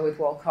detail with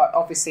Walcott.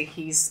 Obviously,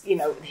 he's, you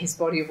know, his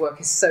body of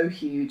work is so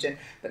huge,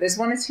 but there's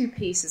one or two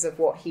pieces of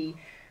what he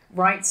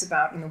writes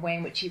about and the way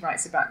in which he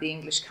writes about the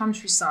English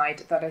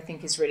countryside that I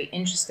think is really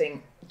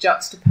interesting,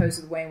 juxtaposed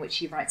with the way in which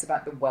he writes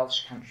about the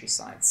Welsh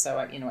countryside.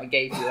 So, you know, I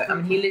gave you I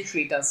mean, he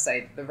literally does say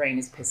that the rain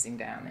is pissing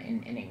down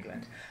in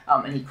England,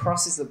 and he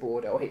crosses the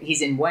border, or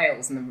he's in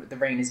Wales and the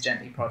rain is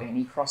gently prodding, and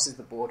he crosses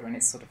the border and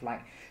it's sort of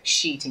like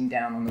sheeting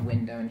down on the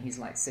window, and he's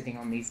like sitting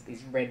on these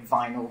red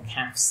vinyl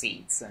calf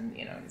seats, and,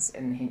 you know,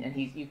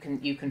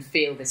 you can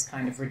feel this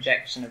kind of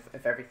rejection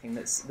of everything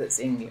that's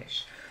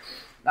English.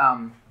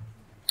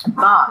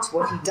 But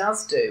what he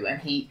does do, and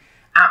he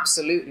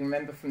absolutely,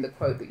 remember from the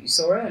quote that you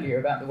saw earlier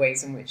about the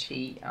ways in which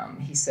he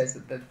says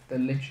that the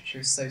literature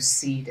is so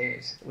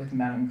seeded with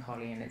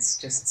melancholy and it's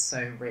just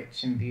so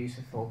rich and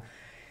beautiful.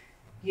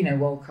 You know,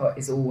 Walcott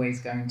is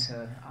always going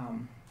to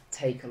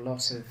take a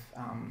lot of,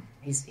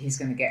 he's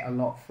going to get a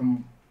lot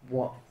from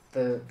what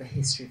the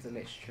history of the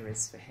literature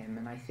is for him,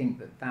 and I think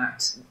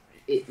that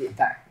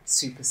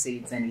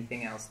supersedes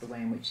anything else, the way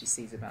in which he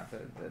sees about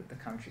the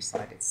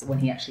countryside. It's when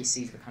he actually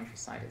sees the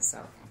countryside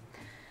itself.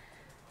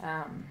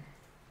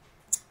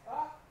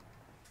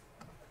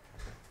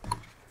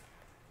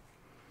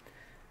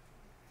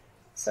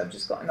 So I've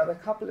just got another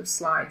couple of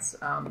slides,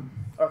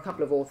 or a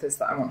couple of authors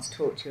that I want to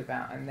talk to you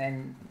about, and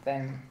then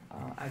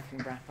I can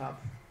wrap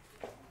up.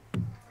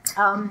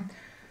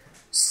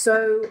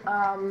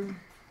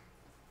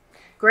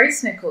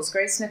 Grace Nichols.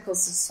 Grace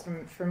Nichols is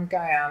from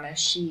Guyana.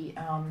 She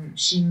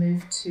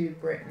moved to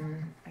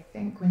Britain, I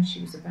think, when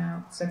she was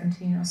about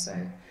 17 or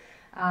so.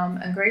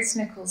 And Grace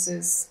Nichols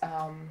is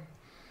a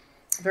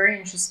very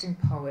interesting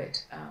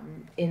poet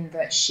in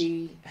that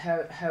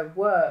her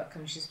work, I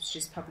mean,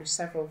 she's published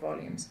several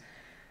volumes,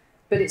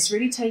 but it's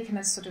really taken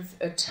a sort of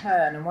a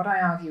turn. And what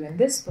I argue in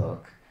this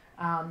book,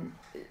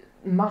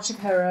 much of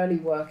her early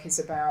work is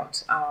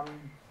about.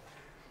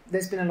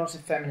 There's been a lot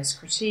of feminist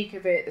critique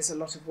of it. There's a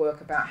lot of work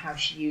about how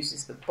she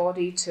uses the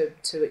body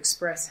to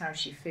express how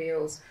she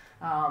feels.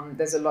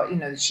 There's a lot, you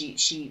know,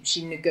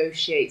 she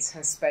negotiates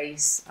her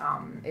space,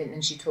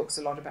 and she talks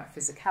a lot about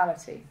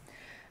physicality.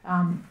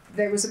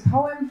 There was a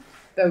poem,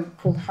 though,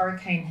 called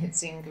 "Hurricane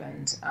Hits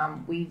England."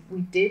 We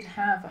did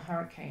have a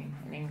hurricane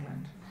in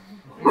England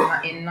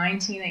in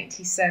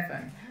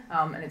 1987,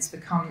 and it's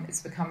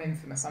become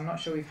infamous. I'm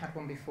not sure we've had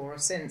one before or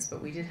since, but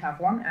we did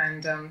have one,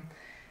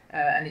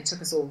 and it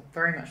took us all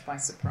very much by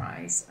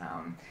surprise.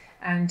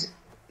 And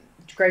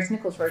Grace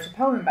Nichols wrote a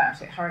poem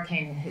about it,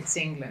 "Hurricane Hits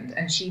England,"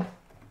 and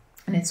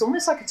it's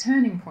almost like a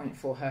turning point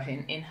for her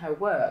in her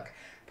work.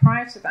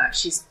 Prior to that,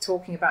 she's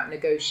talking about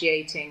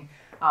negotiating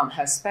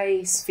her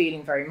space,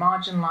 feeling very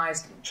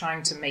marginalised,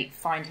 trying to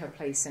find her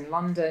place in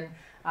London,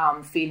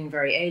 feeling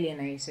very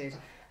alienated.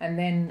 And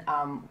then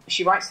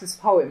she writes this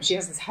poem. She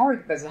has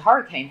there's a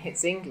hurricane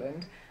hits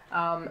England.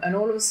 And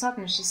all of a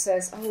sudden she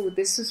says, "Oh,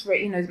 this was,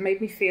 you know, it made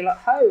me feel at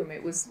home.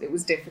 It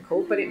was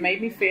difficult, but it made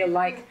me feel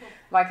like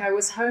I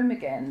was home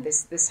again.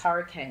 This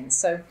hurricane."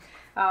 So,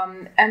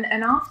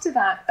 and after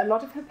that, a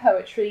lot of her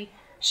poetry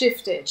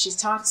shifted. She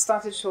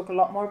started to talk a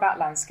lot more about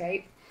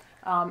landscape.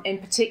 In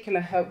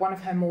particular, one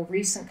of her more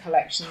recent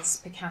collections,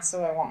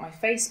 Picasso, "I Want My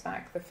Face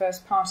Back." The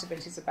first part of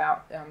it is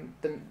about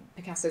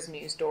Picasso's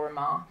muse Dora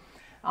Maar.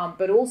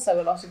 But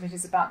also a lot of it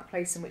is about the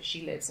place in which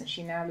she lives, and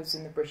she now lives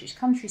in the British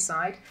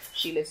countryside.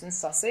 She lives in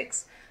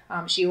Sussex.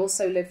 She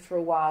also lived for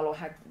a while, or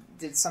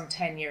did some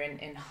tenure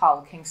in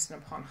Hull, Kingston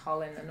upon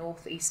Hull, in the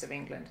northeast of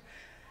England.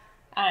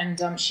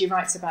 And she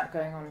writes about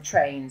going on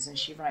trains, and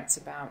she writes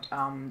about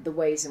the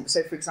ways in.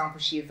 So, for example,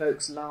 she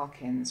evokes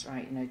larkins,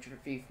 right? You know, to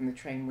view from the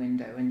train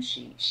window, and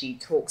she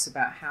talks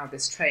about how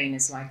this train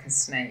is like a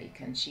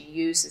snake, and she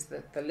uses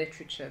the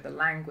literature, the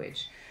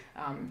language,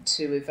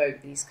 to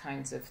evoke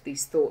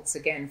these thoughts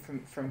again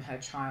from her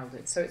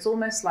childhood. So it's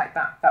almost like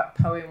that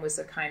poem was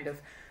a kind of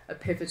a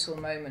pivotal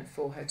moment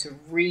for her to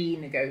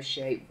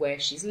renegotiate where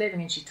she's living,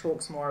 and she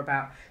talks more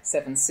about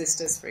Seven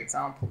Sisters, for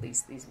example,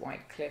 these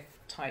white cliff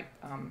type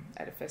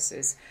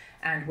edifices,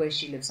 and where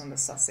she lives on the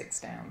Sussex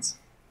Downs.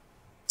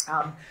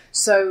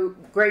 So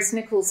Grace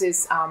Nichols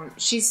is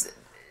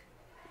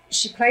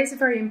she plays a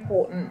very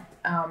important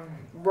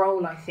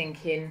role, I think,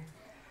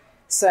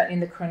 certainly in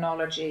the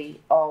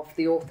chronology of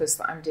the authors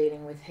that I'm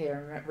dealing with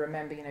here. And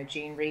remember, you know,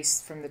 Jean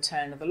Rhys from the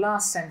turn of the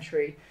last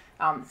century,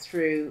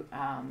 through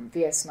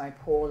V.S.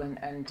 Naipaul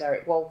and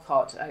Derek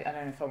Walcott. I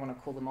don't know if I want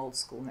to call them old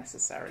school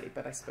necessarily,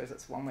 but I suppose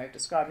that's one way of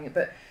describing it.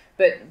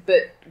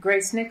 But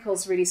Grace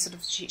Nichols really sort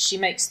of she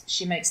makes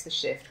the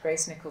shift.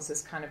 Grace Nichols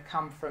has kind of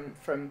come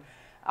from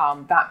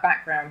that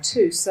background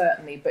too,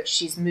 certainly, but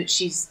she's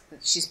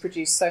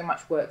produced so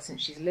much work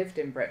since she's lived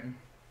in Britain,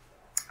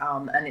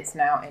 and it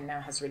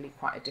now has really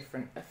quite a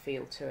different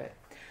feel to it.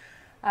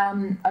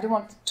 I don't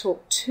want to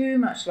talk too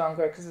much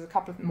longer because there's a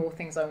couple of more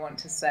things I want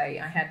to say.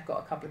 I had got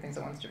a couple of things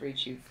I wanted to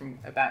read you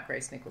about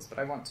Grace Nichols, but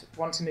I want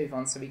to move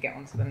on so we get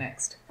on to the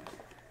next.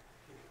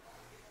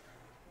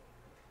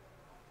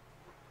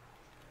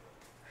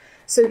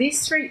 So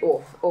these three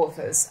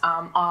authors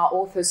are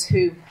authors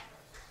who,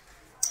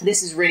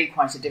 this is really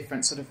quite a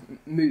different sort of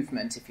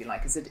movement, if you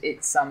like.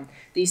 It's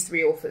these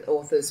three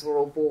authors were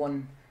all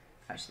born,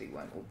 actually they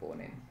weren't all born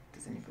in,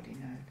 does anybody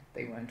know?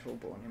 They weren't all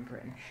born in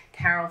Britain.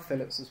 Carol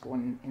Phillips was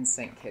born in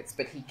St. Kitts,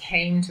 but he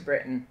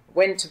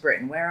went to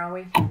Britain, where are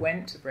we? He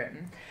went to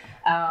Britain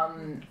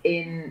when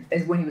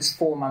he was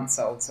 4 months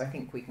old, so I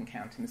think we can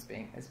count him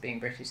as being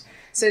British.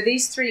 So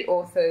these three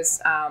authors,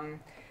 and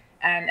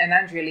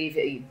Andrea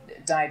Levy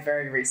died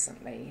very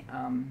recently,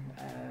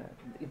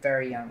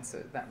 very young,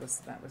 so that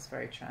was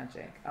very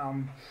tragic.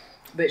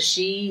 But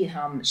she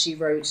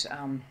wrote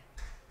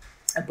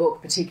a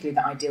book, particularly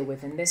that I deal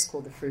with in this,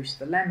 called The Fruit of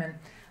the Lemon,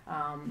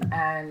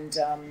 and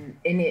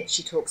in it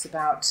she talks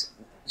about,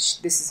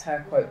 this is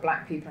her quote,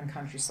 "Black people and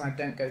countryside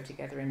don't go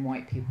together in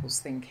white people's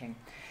thinking."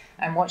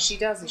 And what she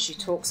does is she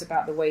talks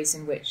about the ways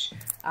in which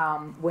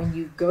when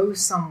you go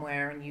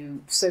somewhere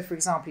and so for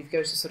example, if you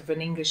go to sort of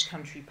an English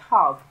country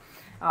pub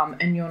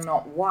and you're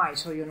not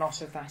white or you're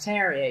not of that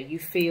area, you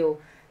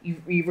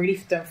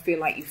really don't feel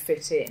like you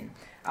fit in.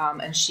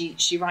 And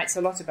she writes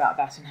a lot about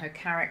that, and her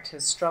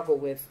characters struggle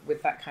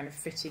with that kind of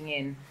fitting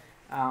in,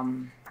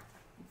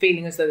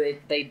 feeling as though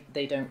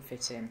they don't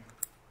fit in.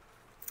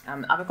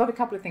 I've got a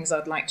couple of things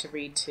I'd like to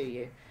read to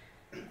you.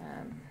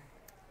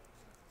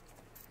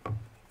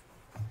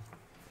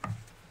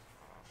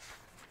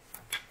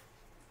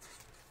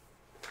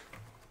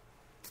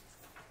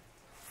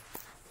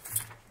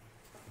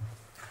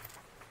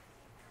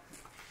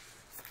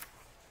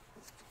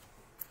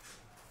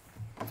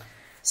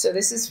 So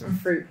this is from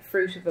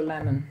Fruit of the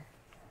Lemon.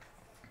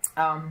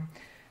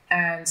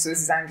 And so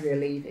this is Andrea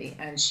Levy,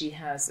 and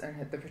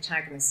the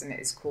protagonist in it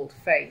is called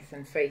Faith,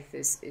 and Faith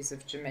is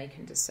of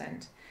Jamaican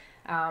descent.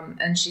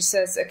 And she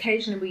says,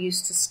 "Occasionally we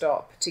used to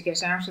stop to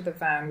get out of the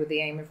van with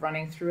the aim of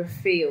running through a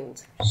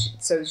field."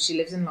 So she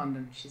lives in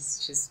London,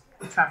 she's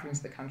travelling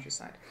to the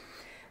countryside,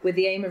 "with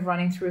the aim of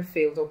running through a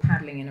field or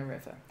paddling in a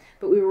river.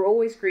 But we were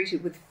always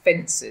greeted with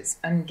fences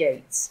and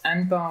gates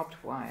and barbed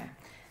wire,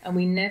 and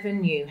we never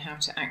knew how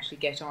to actually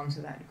get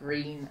onto that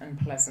green and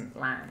pleasant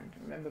land."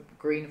 Remember,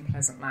 green and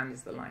pleasant land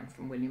is the line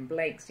from William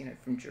Blake's,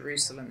 from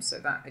Jerusalem. So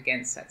that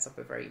again sets up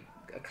a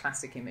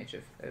classic image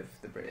of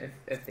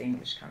the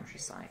English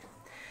countryside.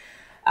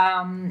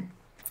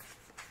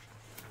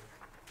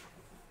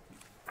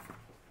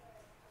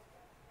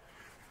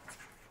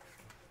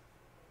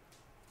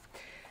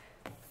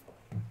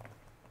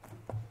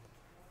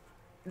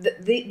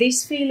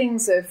 These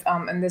feelings of,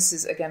 and this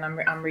is again,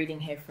 I'm reading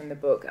here from the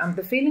book.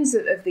 The feelings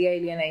of the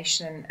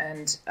alienation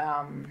and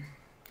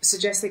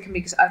suggest I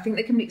think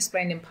they can be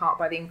explained in part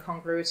by the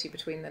incongruity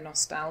between the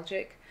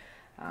nostalgic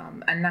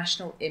and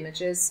national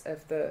images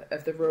of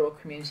the rural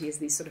community as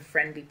these sort of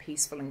friendly,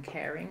 peaceful, and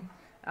caring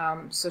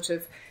sort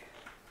of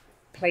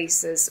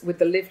places, with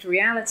the lived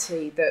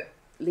reality that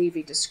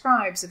Levy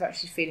describes of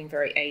actually feeling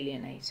very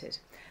alienated.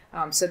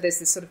 So there's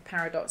this sort of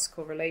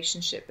paradoxical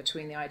relationship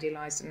between the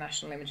idealised and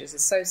national images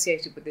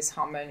associated with this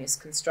harmonious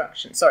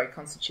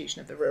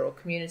constitution of the rural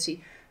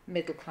community,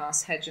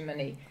 middle-class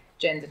hegemony,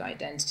 gendered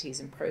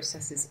identities and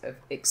processes of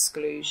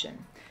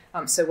exclusion.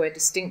 So where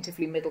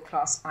distinctively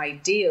middle-class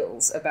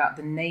ideals about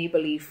the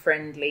neighbourly,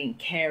 friendly,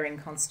 caring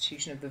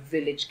constitution of the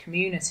village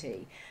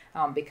community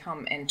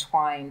become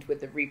entwined with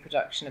the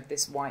reproduction of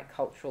this white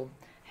cultural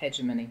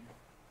hegemony.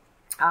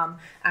 And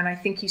I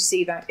think you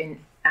see that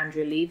in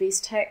Andrea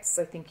Levy's texts.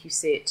 I think you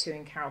see it too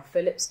in Carol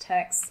Phillips'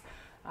 texts.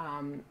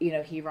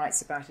 He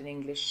writes about an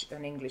English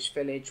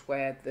village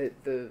where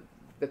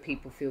the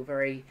people feel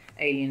very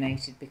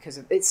alienated because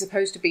it's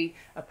supposed to be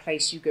a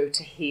place you go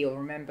to heal.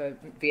 Remember,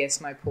 V.S.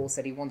 Naipaul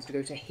said he wanted to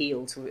go to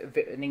heal, to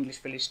an English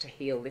village to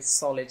heal,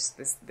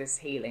 this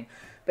healing.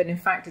 But in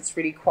fact, it's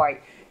really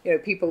quite,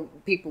 people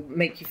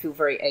make you feel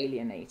very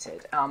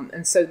alienated.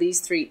 And so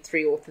these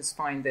three authors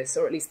find this,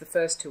 or at least the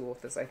first two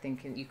authors, I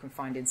think, and you can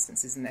find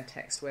instances in their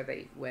text where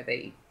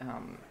they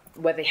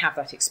have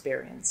that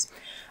experience.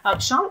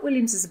 Charlotte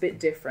Williams is a bit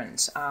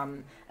different,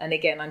 and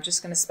again, I'm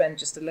just going to spend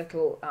just a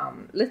little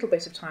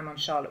bit of time on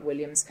Charlotte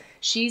Williams.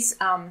 She's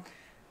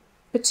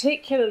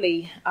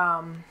particularly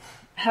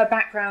her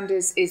background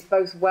is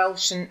both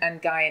Welsh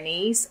and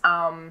Guyanese.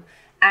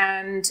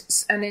 And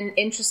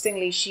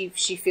interestingly, she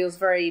feels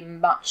very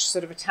much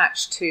sort of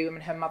attached to,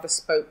 her mother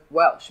spoke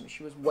Welsh.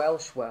 She was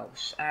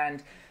Welsh,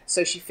 and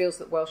so she feels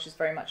that Welsh is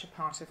very much a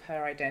part of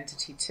her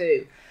identity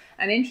too.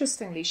 And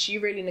interestingly, she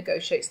really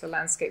negotiates the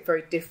landscape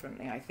very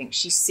differently, I think.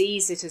 She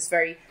sees it as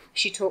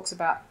she talks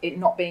about it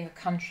not being a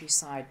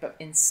countryside, but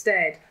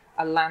instead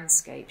a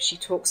landscape. She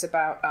talks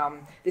about,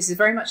 this is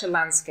very much a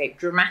landscape,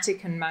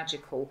 dramatic and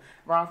magical,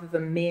 rather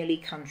than merely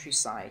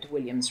countryside,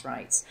 Williams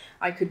writes.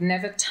 I could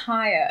never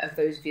tire of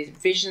those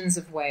visions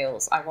of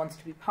Wales. I wanted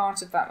to be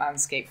part of that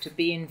landscape, to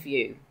be in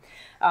view.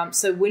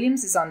 So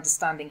Williams's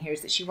understanding here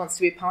is that she wants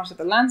to be a part of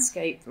the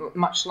landscape,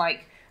 much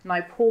like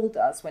Naipaul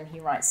does when he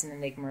writes an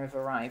Enigma of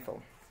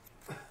Arrival.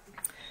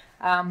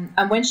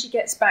 And when she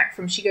gets back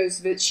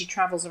she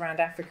travels around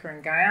Africa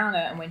and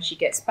Guyana, and when she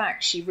gets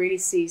back, she really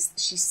sees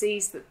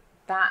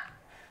that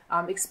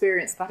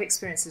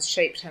experience has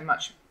shaped her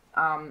much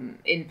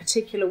in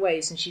particular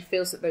ways, and she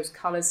feels that those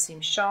colours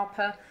seem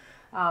sharper,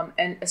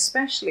 and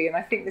especially, and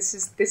I think this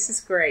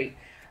is great.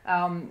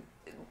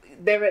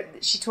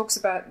 She talks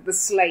about the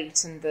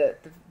slate and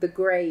the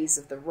greys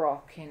of the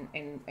rock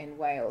in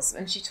Wales,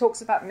 and she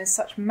talks about them in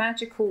such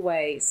magical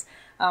ways,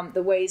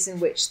 the ways in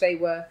which they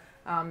were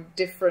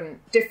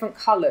different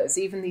colours,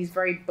 even these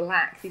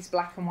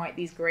black and white,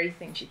 these grey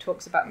things. She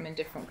talks about them in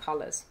different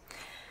colours.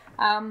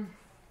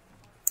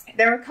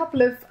 There are a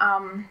couple of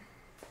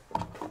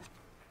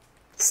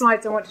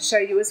slides I want to show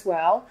you as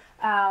well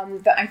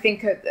that I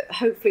think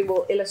hopefully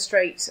will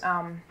illustrate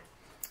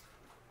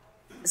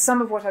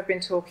some of what I've been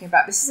talking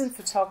about. This is a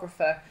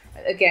photographer.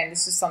 Again,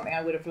 this is something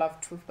I would have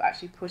loved to have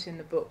actually put in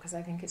the book because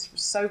I think it's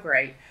so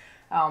great.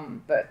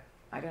 But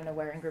I don't know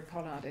where Ingrid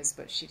Pollard is,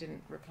 but she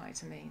didn't reply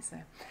to me. So,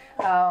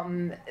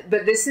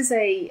 but this is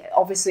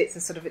obviously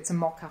it's a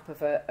mock-up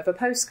of a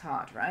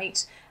postcard,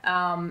 right?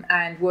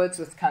 And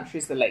Wordsworth Country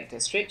is the Lake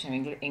District,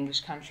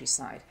 English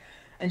countryside.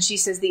 And she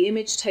says the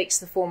image takes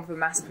the form of a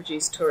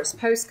mass-produced tourist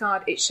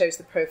postcard. It shows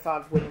the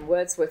profile of William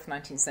Wordsworth,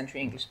 19th century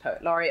English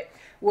poet laureate.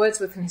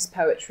 Wordsworth and his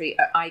poetry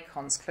are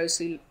icons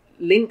closely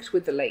linked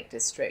with the Lake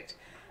District.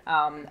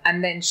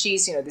 And then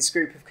she's, this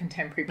group of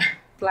contemporary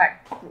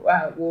black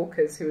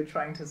walkers who are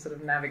trying to sort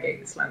of navigate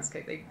this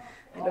landscape. They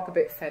look a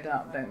bit fed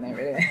up, don't they,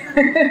 really?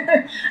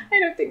 I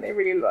don't think they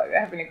really look like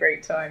they're having a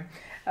great time.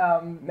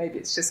 Maybe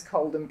it's just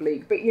cold and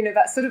bleak. But,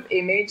 that sort of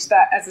image,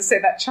 that, as I say,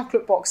 that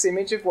chocolate box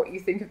image of what you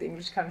think of the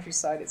English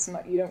countryside,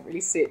 you don't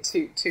really see it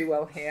too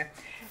well here.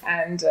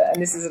 And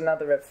this is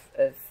another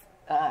of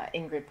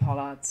Ingrid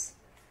Pollard's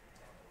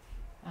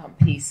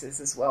pieces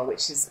as well,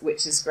 which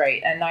is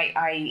great. And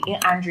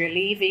Andrea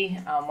Levy,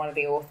 one of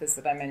the authors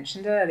that I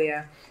mentioned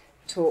earlier,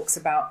 talks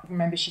about,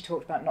 remember she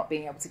talked about not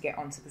being able to get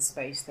onto the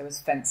space. There was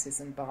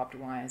fences and barbed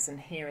wires, and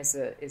here is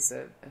a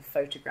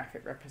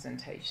photographic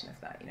representation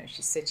of that.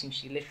 She's sitting,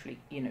 she literally,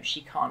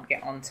 she can't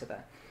get onto the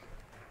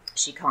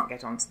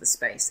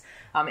space.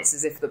 It's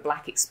as if the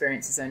black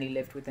experience is only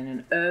lived within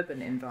an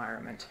urban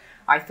environment.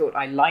 I thought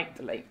I liked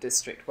the Lake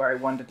District, where I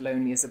wandered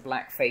lonely as a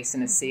black face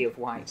in a sea of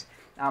white.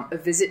 A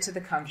visit to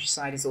the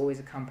countryside is always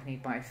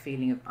accompanied by a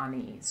feeling of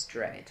unease,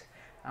 dread.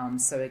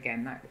 So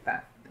again,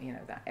 that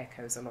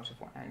echoes a lot of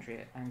what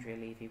Andrea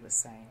Levy was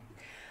saying.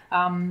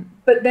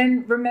 But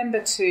then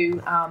remember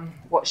too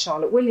what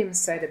Charlotte Williams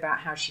said about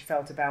how she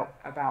felt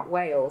about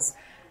Wales.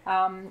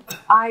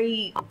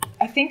 I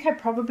think I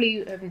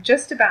probably am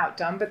just about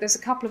done, but there's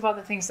a couple of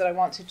other things that I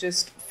want to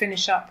just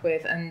finish up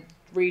with and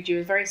read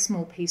you a very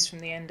small piece from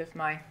the end of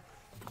my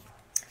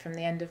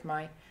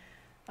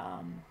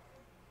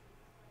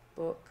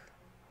book.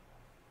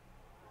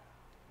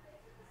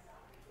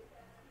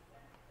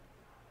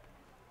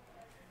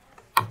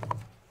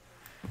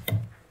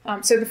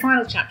 So the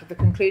final chapter, the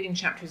concluding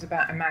chapter, is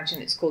about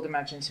it's called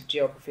Imaginative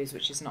Geographies,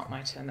 which is not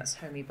my term, that's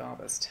Homi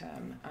Bhabha's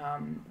term.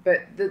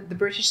 But the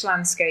British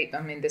landscape,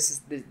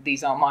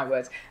 these aren't my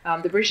words,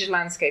 the British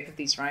landscape of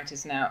these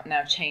writers now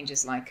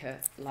changes like a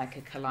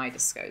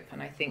kaleidoscope.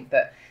 And I think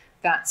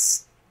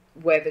that's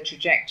where the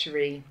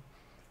trajectory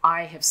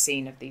I have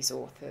seen of these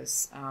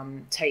authors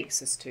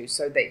takes us to.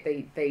 So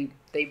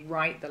they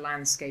write the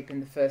landscape in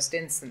the first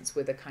instance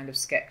with a kind of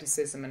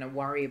skepticism and a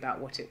worry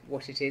about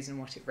what it is and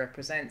what it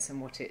represents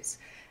and what its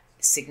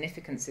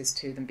significance is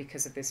to them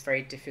because of this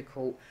very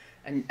difficult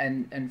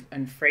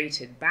and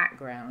freighted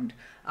background.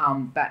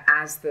 But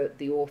as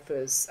the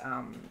authors,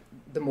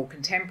 the more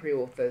contemporary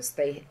authors,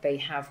 they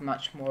have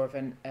much more of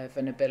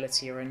an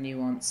ability or a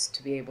nuance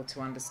to be able to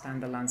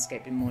understand the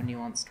landscape in more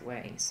nuanced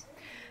ways.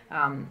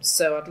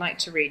 So I'd like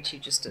to read to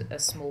you just a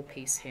small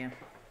piece here.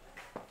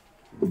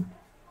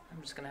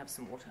 I'm just going to have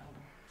some water. Hold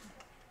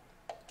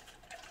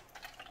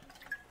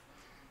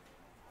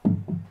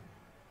on.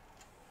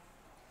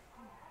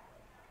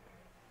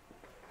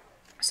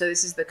 So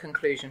this is the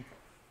conclusion.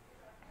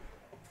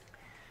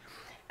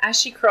 As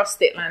she crossed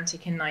the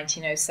Atlantic in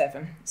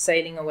 1907,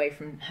 sailing away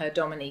from her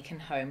Dominican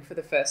home for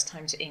the first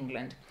time to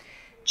England,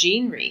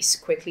 Jean Rhys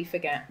quickly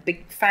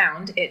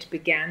found it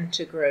began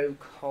to grow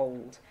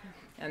cold,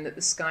 and that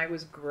the sky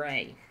was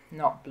grey,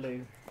 not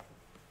blue.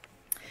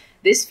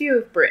 This view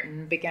of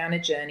Britain began a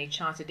journey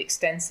charted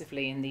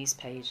extensively in these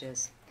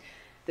pages.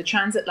 The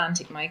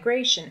transatlantic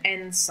migration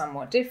ends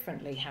somewhat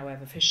differently,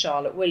 however, for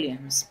Charlotte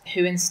Williams,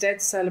 who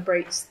instead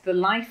celebrates the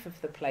life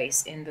of the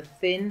place in the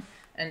thin,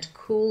 and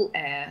cool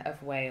air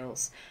of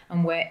Wales,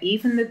 and where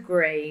even the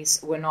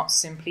greys were not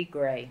simply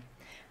grey,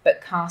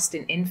 but cast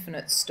in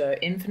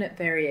infinite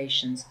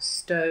variations: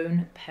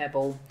 stone,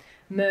 pebble,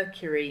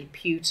 mercury,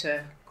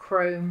 pewter,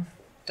 chrome,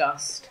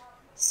 dust,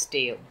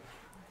 steel.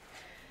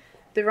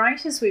 The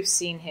writers we've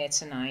seen here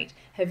tonight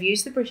have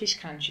used the British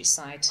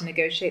countryside to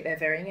negotiate their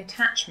varying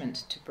attachment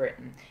to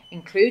Britain,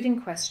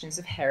 including questions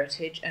of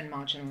heritage and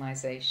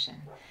marginalisation,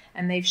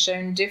 and they've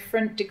shown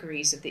different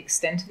degrees of the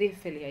extent of the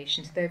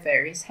affiliation to their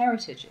various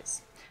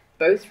heritages,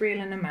 both real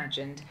and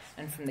imagined,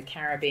 and from the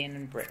Caribbean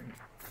and Britain.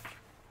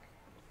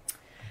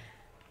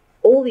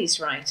 All these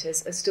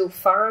writers are still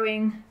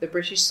furrowing the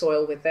British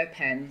soil with their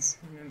pens.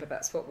 Remember,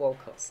 that's what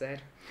Walcott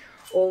said.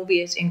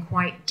 Albeit in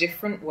quite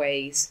different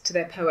ways to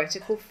their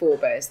poetical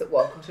forebears that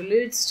Walcott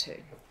alludes to.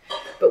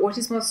 But what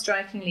is more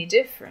strikingly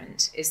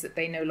different is that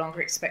they no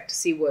longer expect to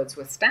see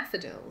Wordsworth's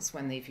daffodils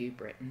when they view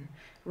Britain.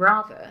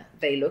 Rather,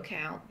 they look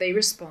out, they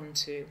respond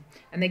to,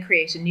 and they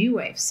create a new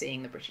way of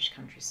seeing the British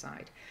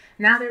countryside.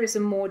 Now there is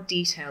a more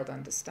detailed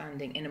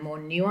understanding in a more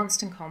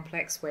nuanced and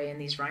complex way in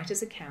these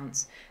writers'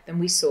 accounts than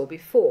we saw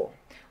before,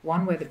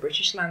 one where the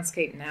British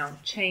landscape now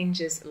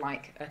changes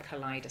like a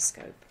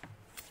kaleidoscope.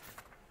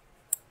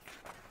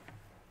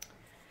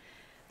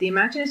 The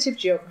imaginative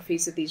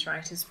geographies of these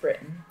writers'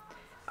 Britain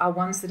are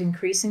ones that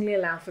increasingly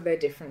allow for their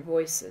different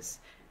voices.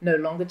 No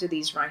longer do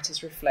these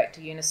writers reflect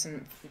a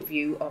unison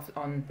view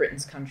on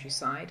Britain's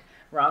countryside.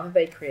 Rather,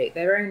 they create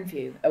their own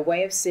view, a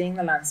way of seeing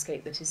the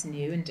landscape that is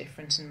new and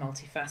different and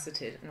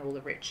multifaceted and all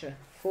the richer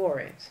for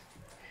it.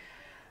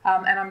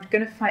 And I'm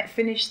going to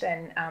finish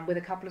then with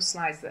a couple of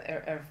slides that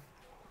are of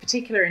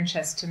particular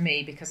interest to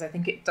me, because I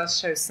think it does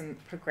show some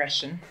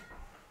progression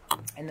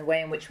in the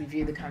way in which we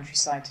view the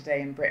countryside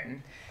today in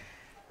Britain.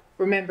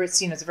 Remember, it's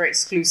seen as a very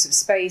exclusive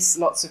space.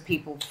 Lots of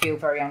people feel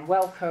very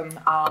unwelcome.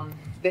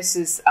 This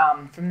is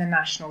from the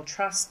National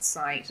Trust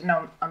site.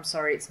 No, I'm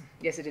sorry.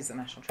 Yes, it is the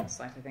National Trust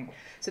site, I think.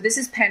 So this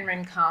is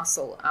Penrhyn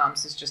Castle.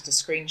 This is just a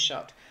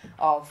screenshot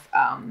of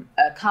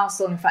a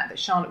castle, in fact, that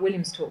Charlotte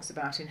Williams talks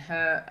about in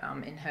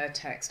her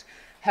text.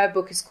 Her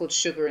book is called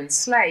Sugar and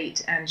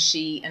Slate, and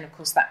of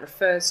course that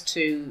refers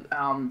to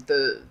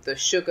the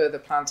sugar, the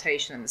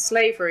plantation, and the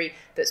slavery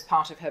that's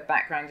part of her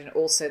background, and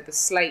also the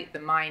slate, the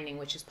mining,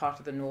 which is part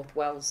of the North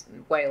Wales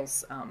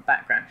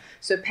background.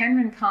 So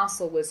Penrhyn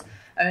Castle was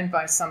owned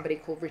by somebody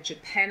called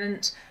Richard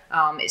Pennant.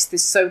 It's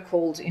this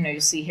so-called,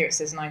 you'll see here it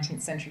says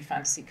 19th century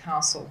fantasy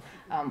castle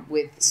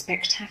with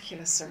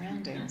spectacular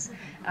surroundings,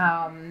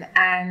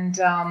 and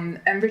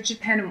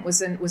Richard Pennant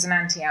was an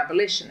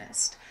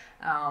anti-abolitionist.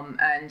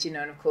 And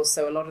of course,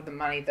 so a lot of the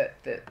money that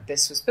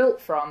this was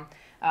built from,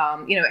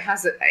 it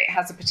has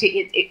a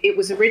particular. It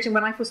was originally,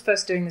 when I was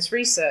first doing this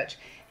research,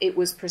 it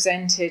was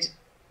presented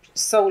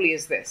solely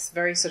as this,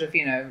 very sort of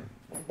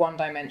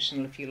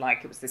one-dimensional, if you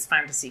like. It was this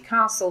fantasy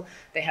castle.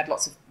 They had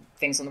lots of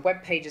things on the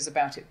web pages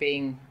about it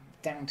being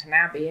Downton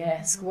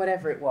Abbey-esque,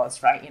 whatever it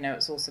was, right?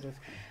 It's all sort of.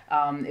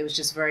 It was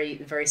just very,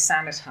 very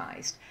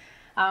sanitized.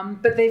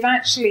 But they've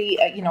actually,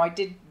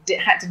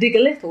 had to dig a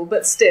little,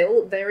 but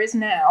still, there is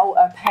now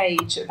a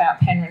page about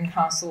Penrhyn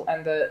Castle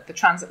and the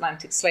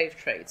transatlantic slave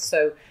trade.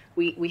 So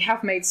we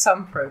have made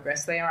some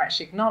progress. They are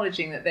actually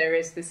acknowledging that there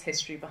is this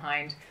history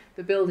behind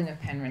the building of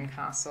Penrhyn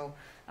Castle,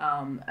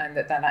 and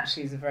that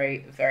actually is a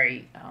very,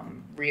 very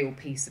real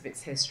piece of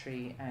its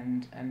history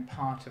and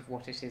part of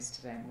what it is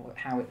today, and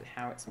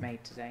how it's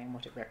made today and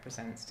what it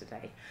represents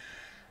today.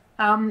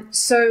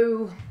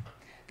 So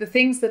the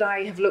things that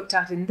I have looked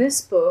at in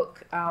this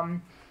book,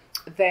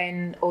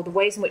 or the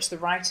ways in which the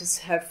writers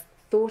have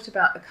thought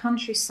about the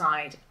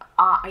countryside,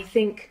 I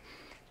think,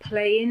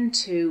 play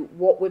into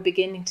what we're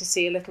beginning to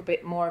see a little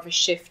bit more of a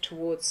shift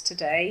towards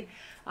today.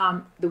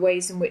 The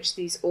ways in which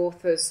these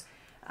authors,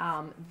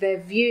 their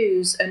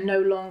views are no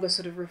longer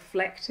sort of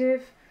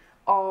reflective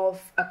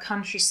of a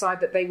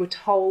countryside that they were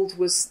told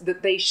was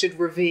that they should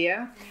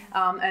revere,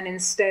 and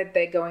instead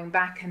they're going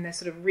back and they're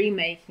sort of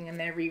remaking and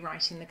they're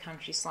rewriting the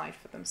countryside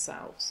for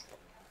themselves.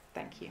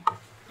 Thank you.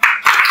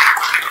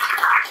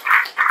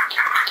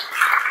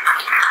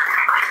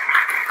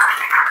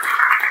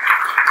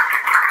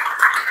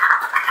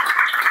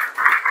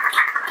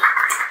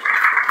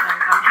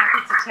 I'm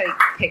happy to take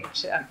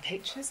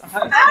pictures.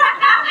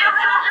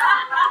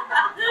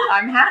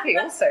 I'm happy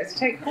also to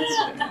take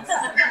questions.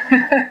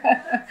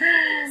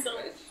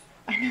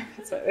 I know,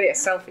 that's right. Yeah,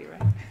 selfie,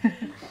 right?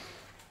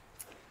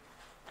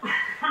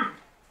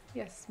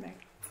 Yes, Meg.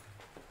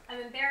 I'm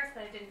embarrassed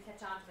that I didn't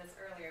catch on to this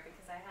earlier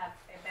because I have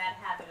a bad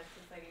habit of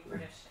conflating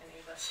British and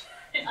English.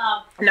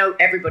 No,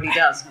 everybody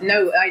does.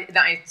 No,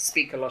 I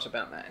speak a lot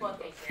about that. Well,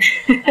 thank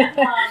you.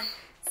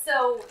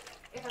 So,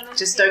 if I'm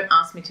just don't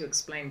ask me to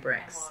explain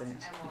Brexit.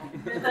 I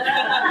won't.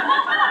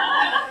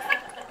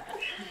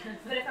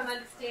 But if I'm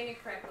understanding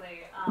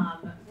correctly,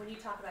 when you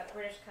talk about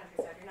British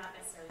countryside, you're not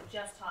necessarily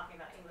just talking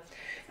about English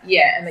countryside.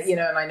 Yeah,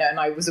 and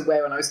I was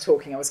aware when I was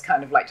talking, I was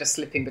kind of like just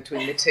slipping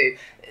between the two.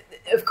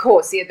 Of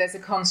course, yeah, there's a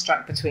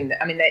construct between them.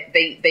 I mean,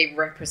 they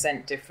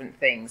represent different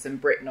things, and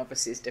Britain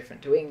obviously is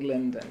different to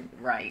England, and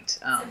right. So,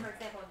 for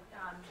example,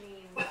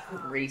 Jean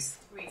Reese.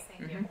 Reese,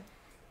 thank you.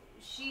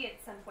 She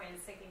at some point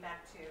is thinking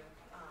back to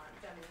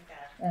Dominica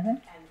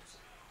and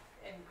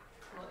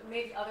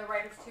maybe other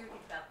writers too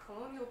think about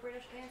colonial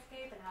British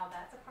landscape and how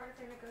that's a part of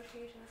their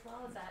negotiation as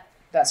well. Is that?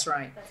 That's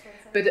right. That's fair to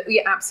say? But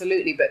yeah,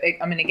 absolutely. But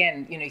I mean,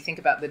 again, you think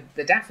about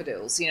the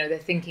daffodils. They're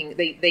thinking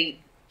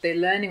they're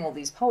learning all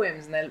these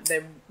poems and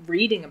they're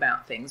reading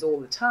about things all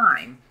the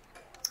time.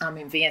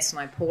 V.S.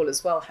 Paul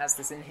as well has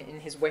this in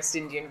his West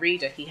Indian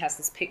Reader. He has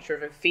this picture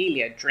of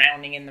Ophelia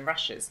drowning in the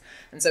rushes,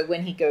 and so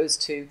when he goes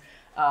to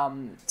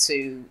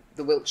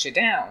the Wiltshire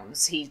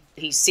Downs, he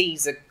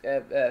sees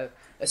a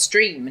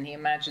stream and he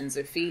imagines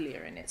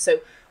Ophelia in it.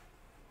 So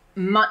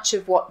much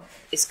of what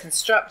is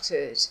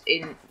constructed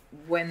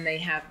when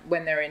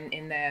they're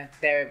in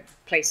their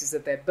places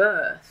of their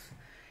birth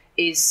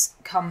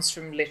comes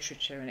from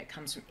literature, and it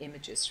comes from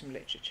images from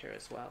literature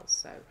as well.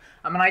 So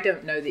I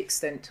don't know the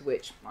extent to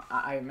which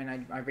I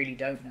really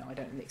don't know. I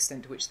don't know the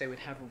extent to which they would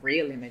have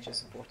real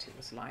images of what it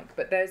was like.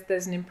 But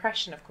there's an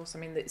impression, of course.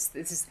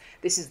 This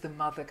is the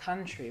mother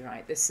country,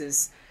 right? This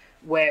is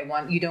where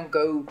you don't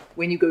go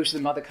when you go to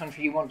the mother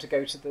country. You want to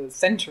go to the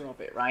centre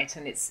of it, right?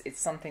 And it's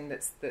something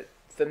that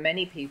for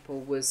many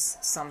people was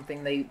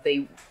something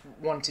they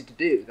wanted to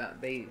do. That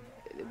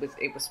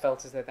it was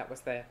felt as though that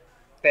was their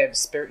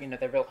spirit,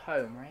 their real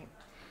home, right?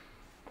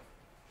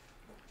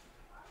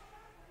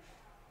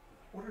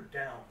 What are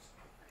downs?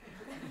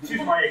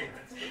 Excuse my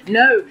ignorance.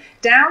 No,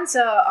 downs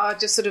are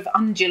just sort of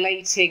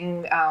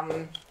undulating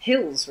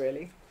hills,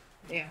 really.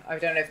 Yeah, I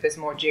don't know if there's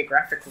more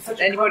geographical.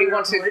 Anybody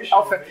want to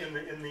offer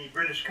in the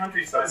British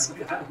countryside?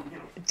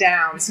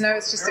 Downs? No,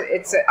 it's just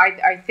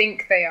I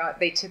think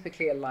they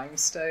typically are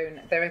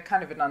limestone. They're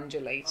kind of an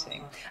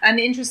undulating. And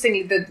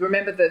interestingly,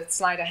 remember the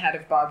slide I had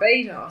of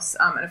Barbados,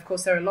 and of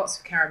course there are lots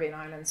of Caribbean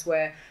islands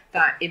where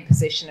that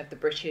imposition of the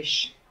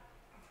British,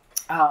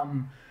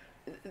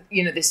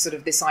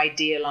 this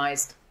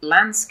idealized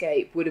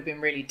landscape would have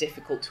been really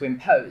difficult to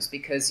impose,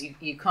 because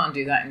you can't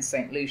do that in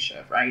St.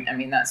 Lucia, right?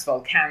 That's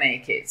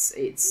volcanic. It's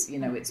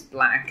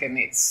black, and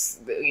it's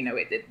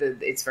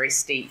very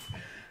steep.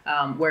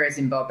 Whereas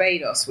in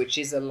Barbados, which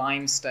is a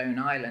limestone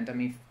island,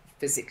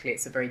 physically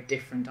it's a very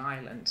different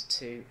island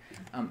to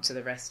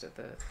the rest of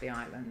the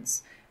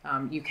islands.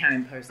 You can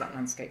impose that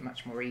landscape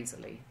much more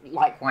easily.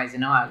 Likewise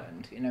in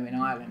Ireland, in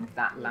Ireland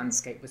that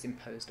landscape was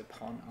imposed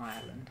upon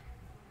Ireland.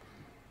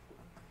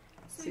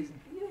 So you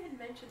had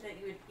mentioned that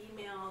you had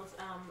emailed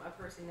a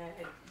person that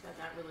had done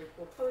that really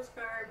cool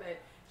postcard, but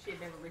she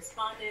had never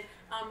responded.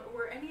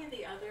 Were any of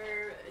the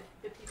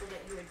people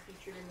that you had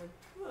featured in the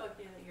book,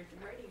 that you're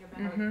writing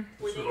about,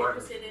 were they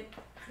interested in?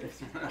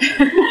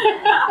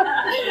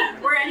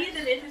 Were any of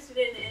them interested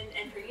in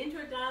entering into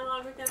a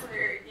dialogue with them,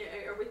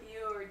 or with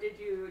you, or did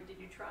you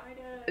try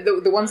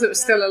to? The ones that were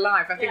still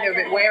alive, I think they were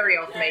a bit wary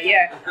of me.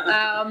 Yeah.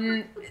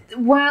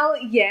 Well,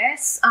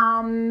 yes.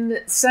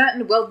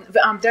 Certainly. Well,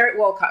 Derek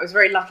Walcott. I was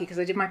very lucky because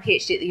I did my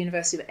PhD at the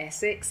University of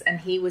Essex, and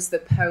he was the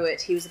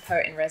poet. He was a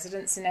poet in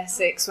residence in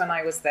Essex when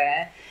I was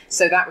there.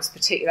 So that was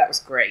That was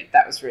great.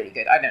 That was really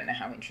good. I don't know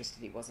how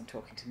interested he was in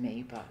talking to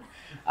me, but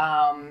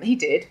he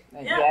did.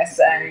 Yes,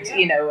 and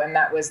and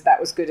that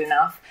was good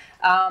enough.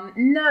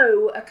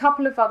 No, a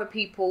couple of other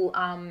people.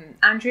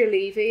 Andrea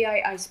Levy.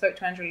 I spoke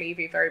to Andrea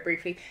Levy very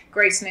briefly.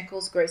 Grace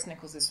Nichols.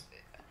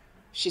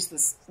 She's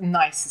the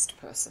nicest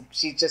person.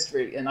 She's just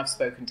really, and I've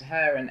spoken to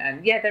her,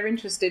 and yeah, they're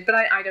interested. But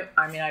I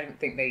don't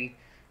think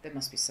there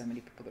must be so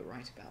many people that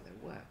write about their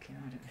work. I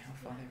don't know how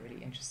far they're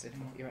really interested in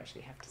what you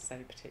actually have to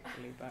say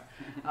particularly, but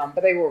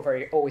they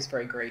were always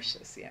very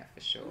gracious, yeah, for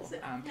sure.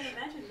 I can't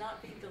imagine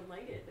not being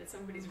delighted that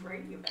somebody's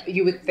writing about it.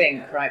 You would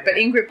think, right? But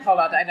Ingrid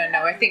Pollard, I don't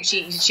know. I think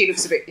she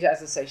looks a bit,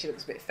 as I say, she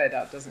looks a bit fed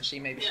up, doesn't she?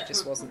 Maybe she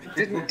just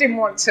didn't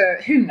want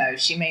to. Who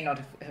knows? She may not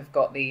have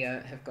got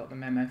the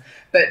memo.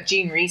 But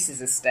Jean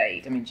Reese's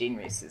estate. Jean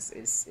Reese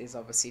is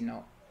obviously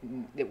not.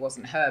 It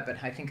wasn't her,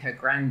 but I think her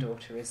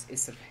granddaughter is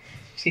sort of.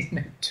 She's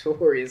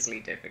notoriously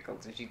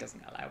difficult, and she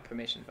doesn't allow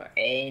permission for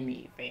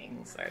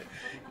anything. So,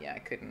 yeah, I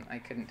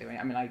couldn't do it.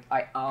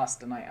 I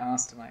asked and I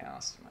asked and I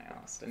asked and I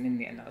asked, and in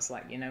the end, I was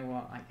like, you know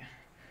what,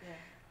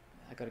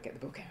 I got to get the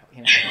book out.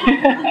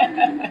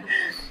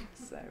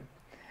 So,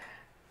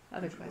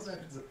 other questions. Go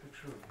back to the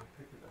picture of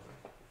Piccadilly.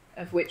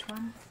 Of which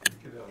one?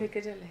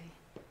 Piccadilly.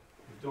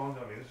 It dawned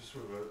on me. This is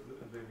sort of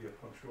maybe a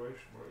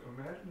punctuation mark.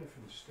 Imagine if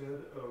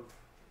instead of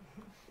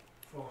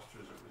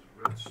Foster's, it was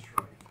Red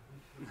Stripe.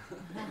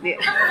 Yeah.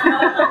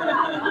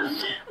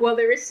 Well,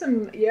 there is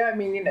some,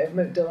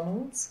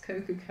 McDonald's,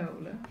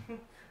 Coca-Cola.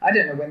 I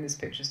don't know when this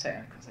picture's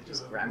taken because I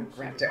just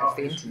grabbed it off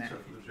the internet.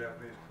 The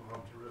Japanese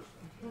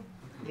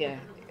Yeah,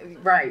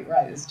 right,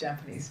 there's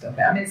Japanese stuff.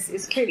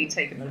 It's clearly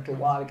taken a little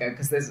while ago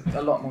because there's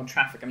a lot more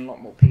traffic and a lot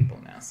more people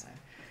now, so.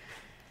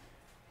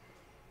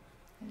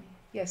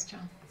 Yes,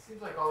 John? It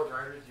seems like all the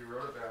writers you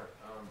wrote about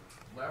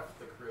left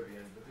the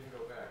Caribbean but didn't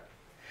go back.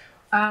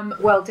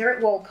 Well,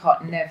 Derek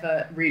Walcott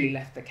never really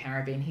left the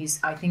Caribbean.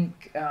 I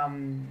think,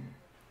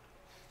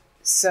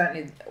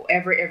 certainly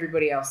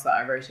everybody else that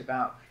I wrote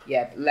about,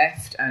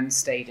 left and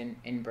stayed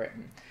in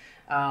Britain.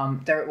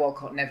 Derek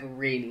Walcott never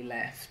really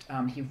left.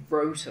 He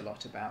wrote a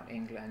lot about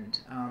England,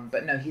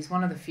 but no, he's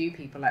one of the few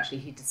people actually.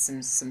 He did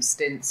some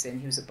stints in.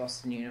 He was at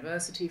Boston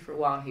University for a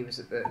while. He was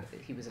at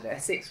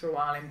Essex for a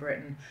while in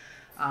Britain,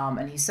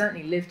 and he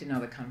certainly lived in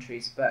other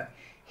countries. But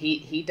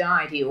he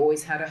died. He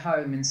always had a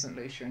home in St.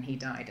 Lucia, and he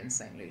died in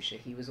St. Lucia.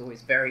 He was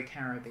always very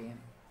Caribbean.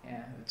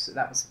 Yeah, so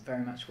that was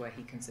very much where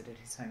he considered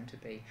his home to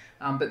be.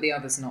 But the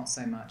others not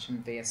so much,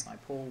 and V.S.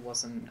 Naipaul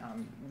wasn't.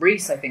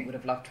 Reese, I think, would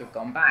have loved to have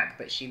gone back,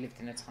 but she lived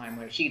in a time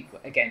where she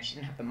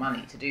didn't have the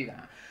money to do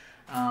that.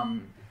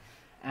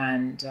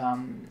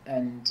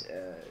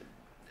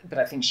 But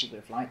I think she would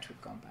have liked to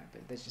have gone back,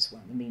 but there just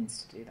weren't the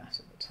means to do that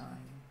at the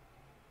time.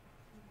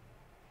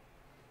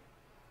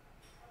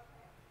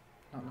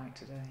 Not like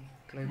today,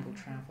 global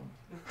travel.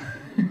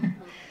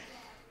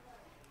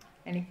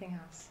 Anything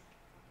else?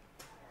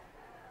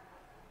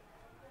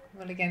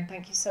 Well, again,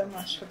 thank you so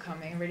much for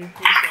coming. I really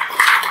appreciate it.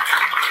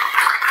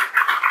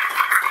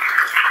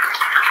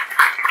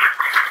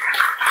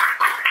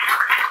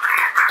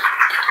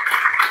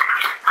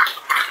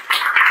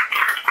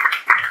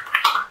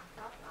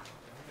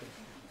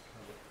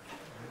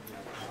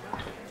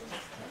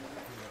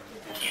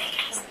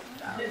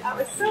 I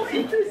was so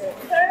interested.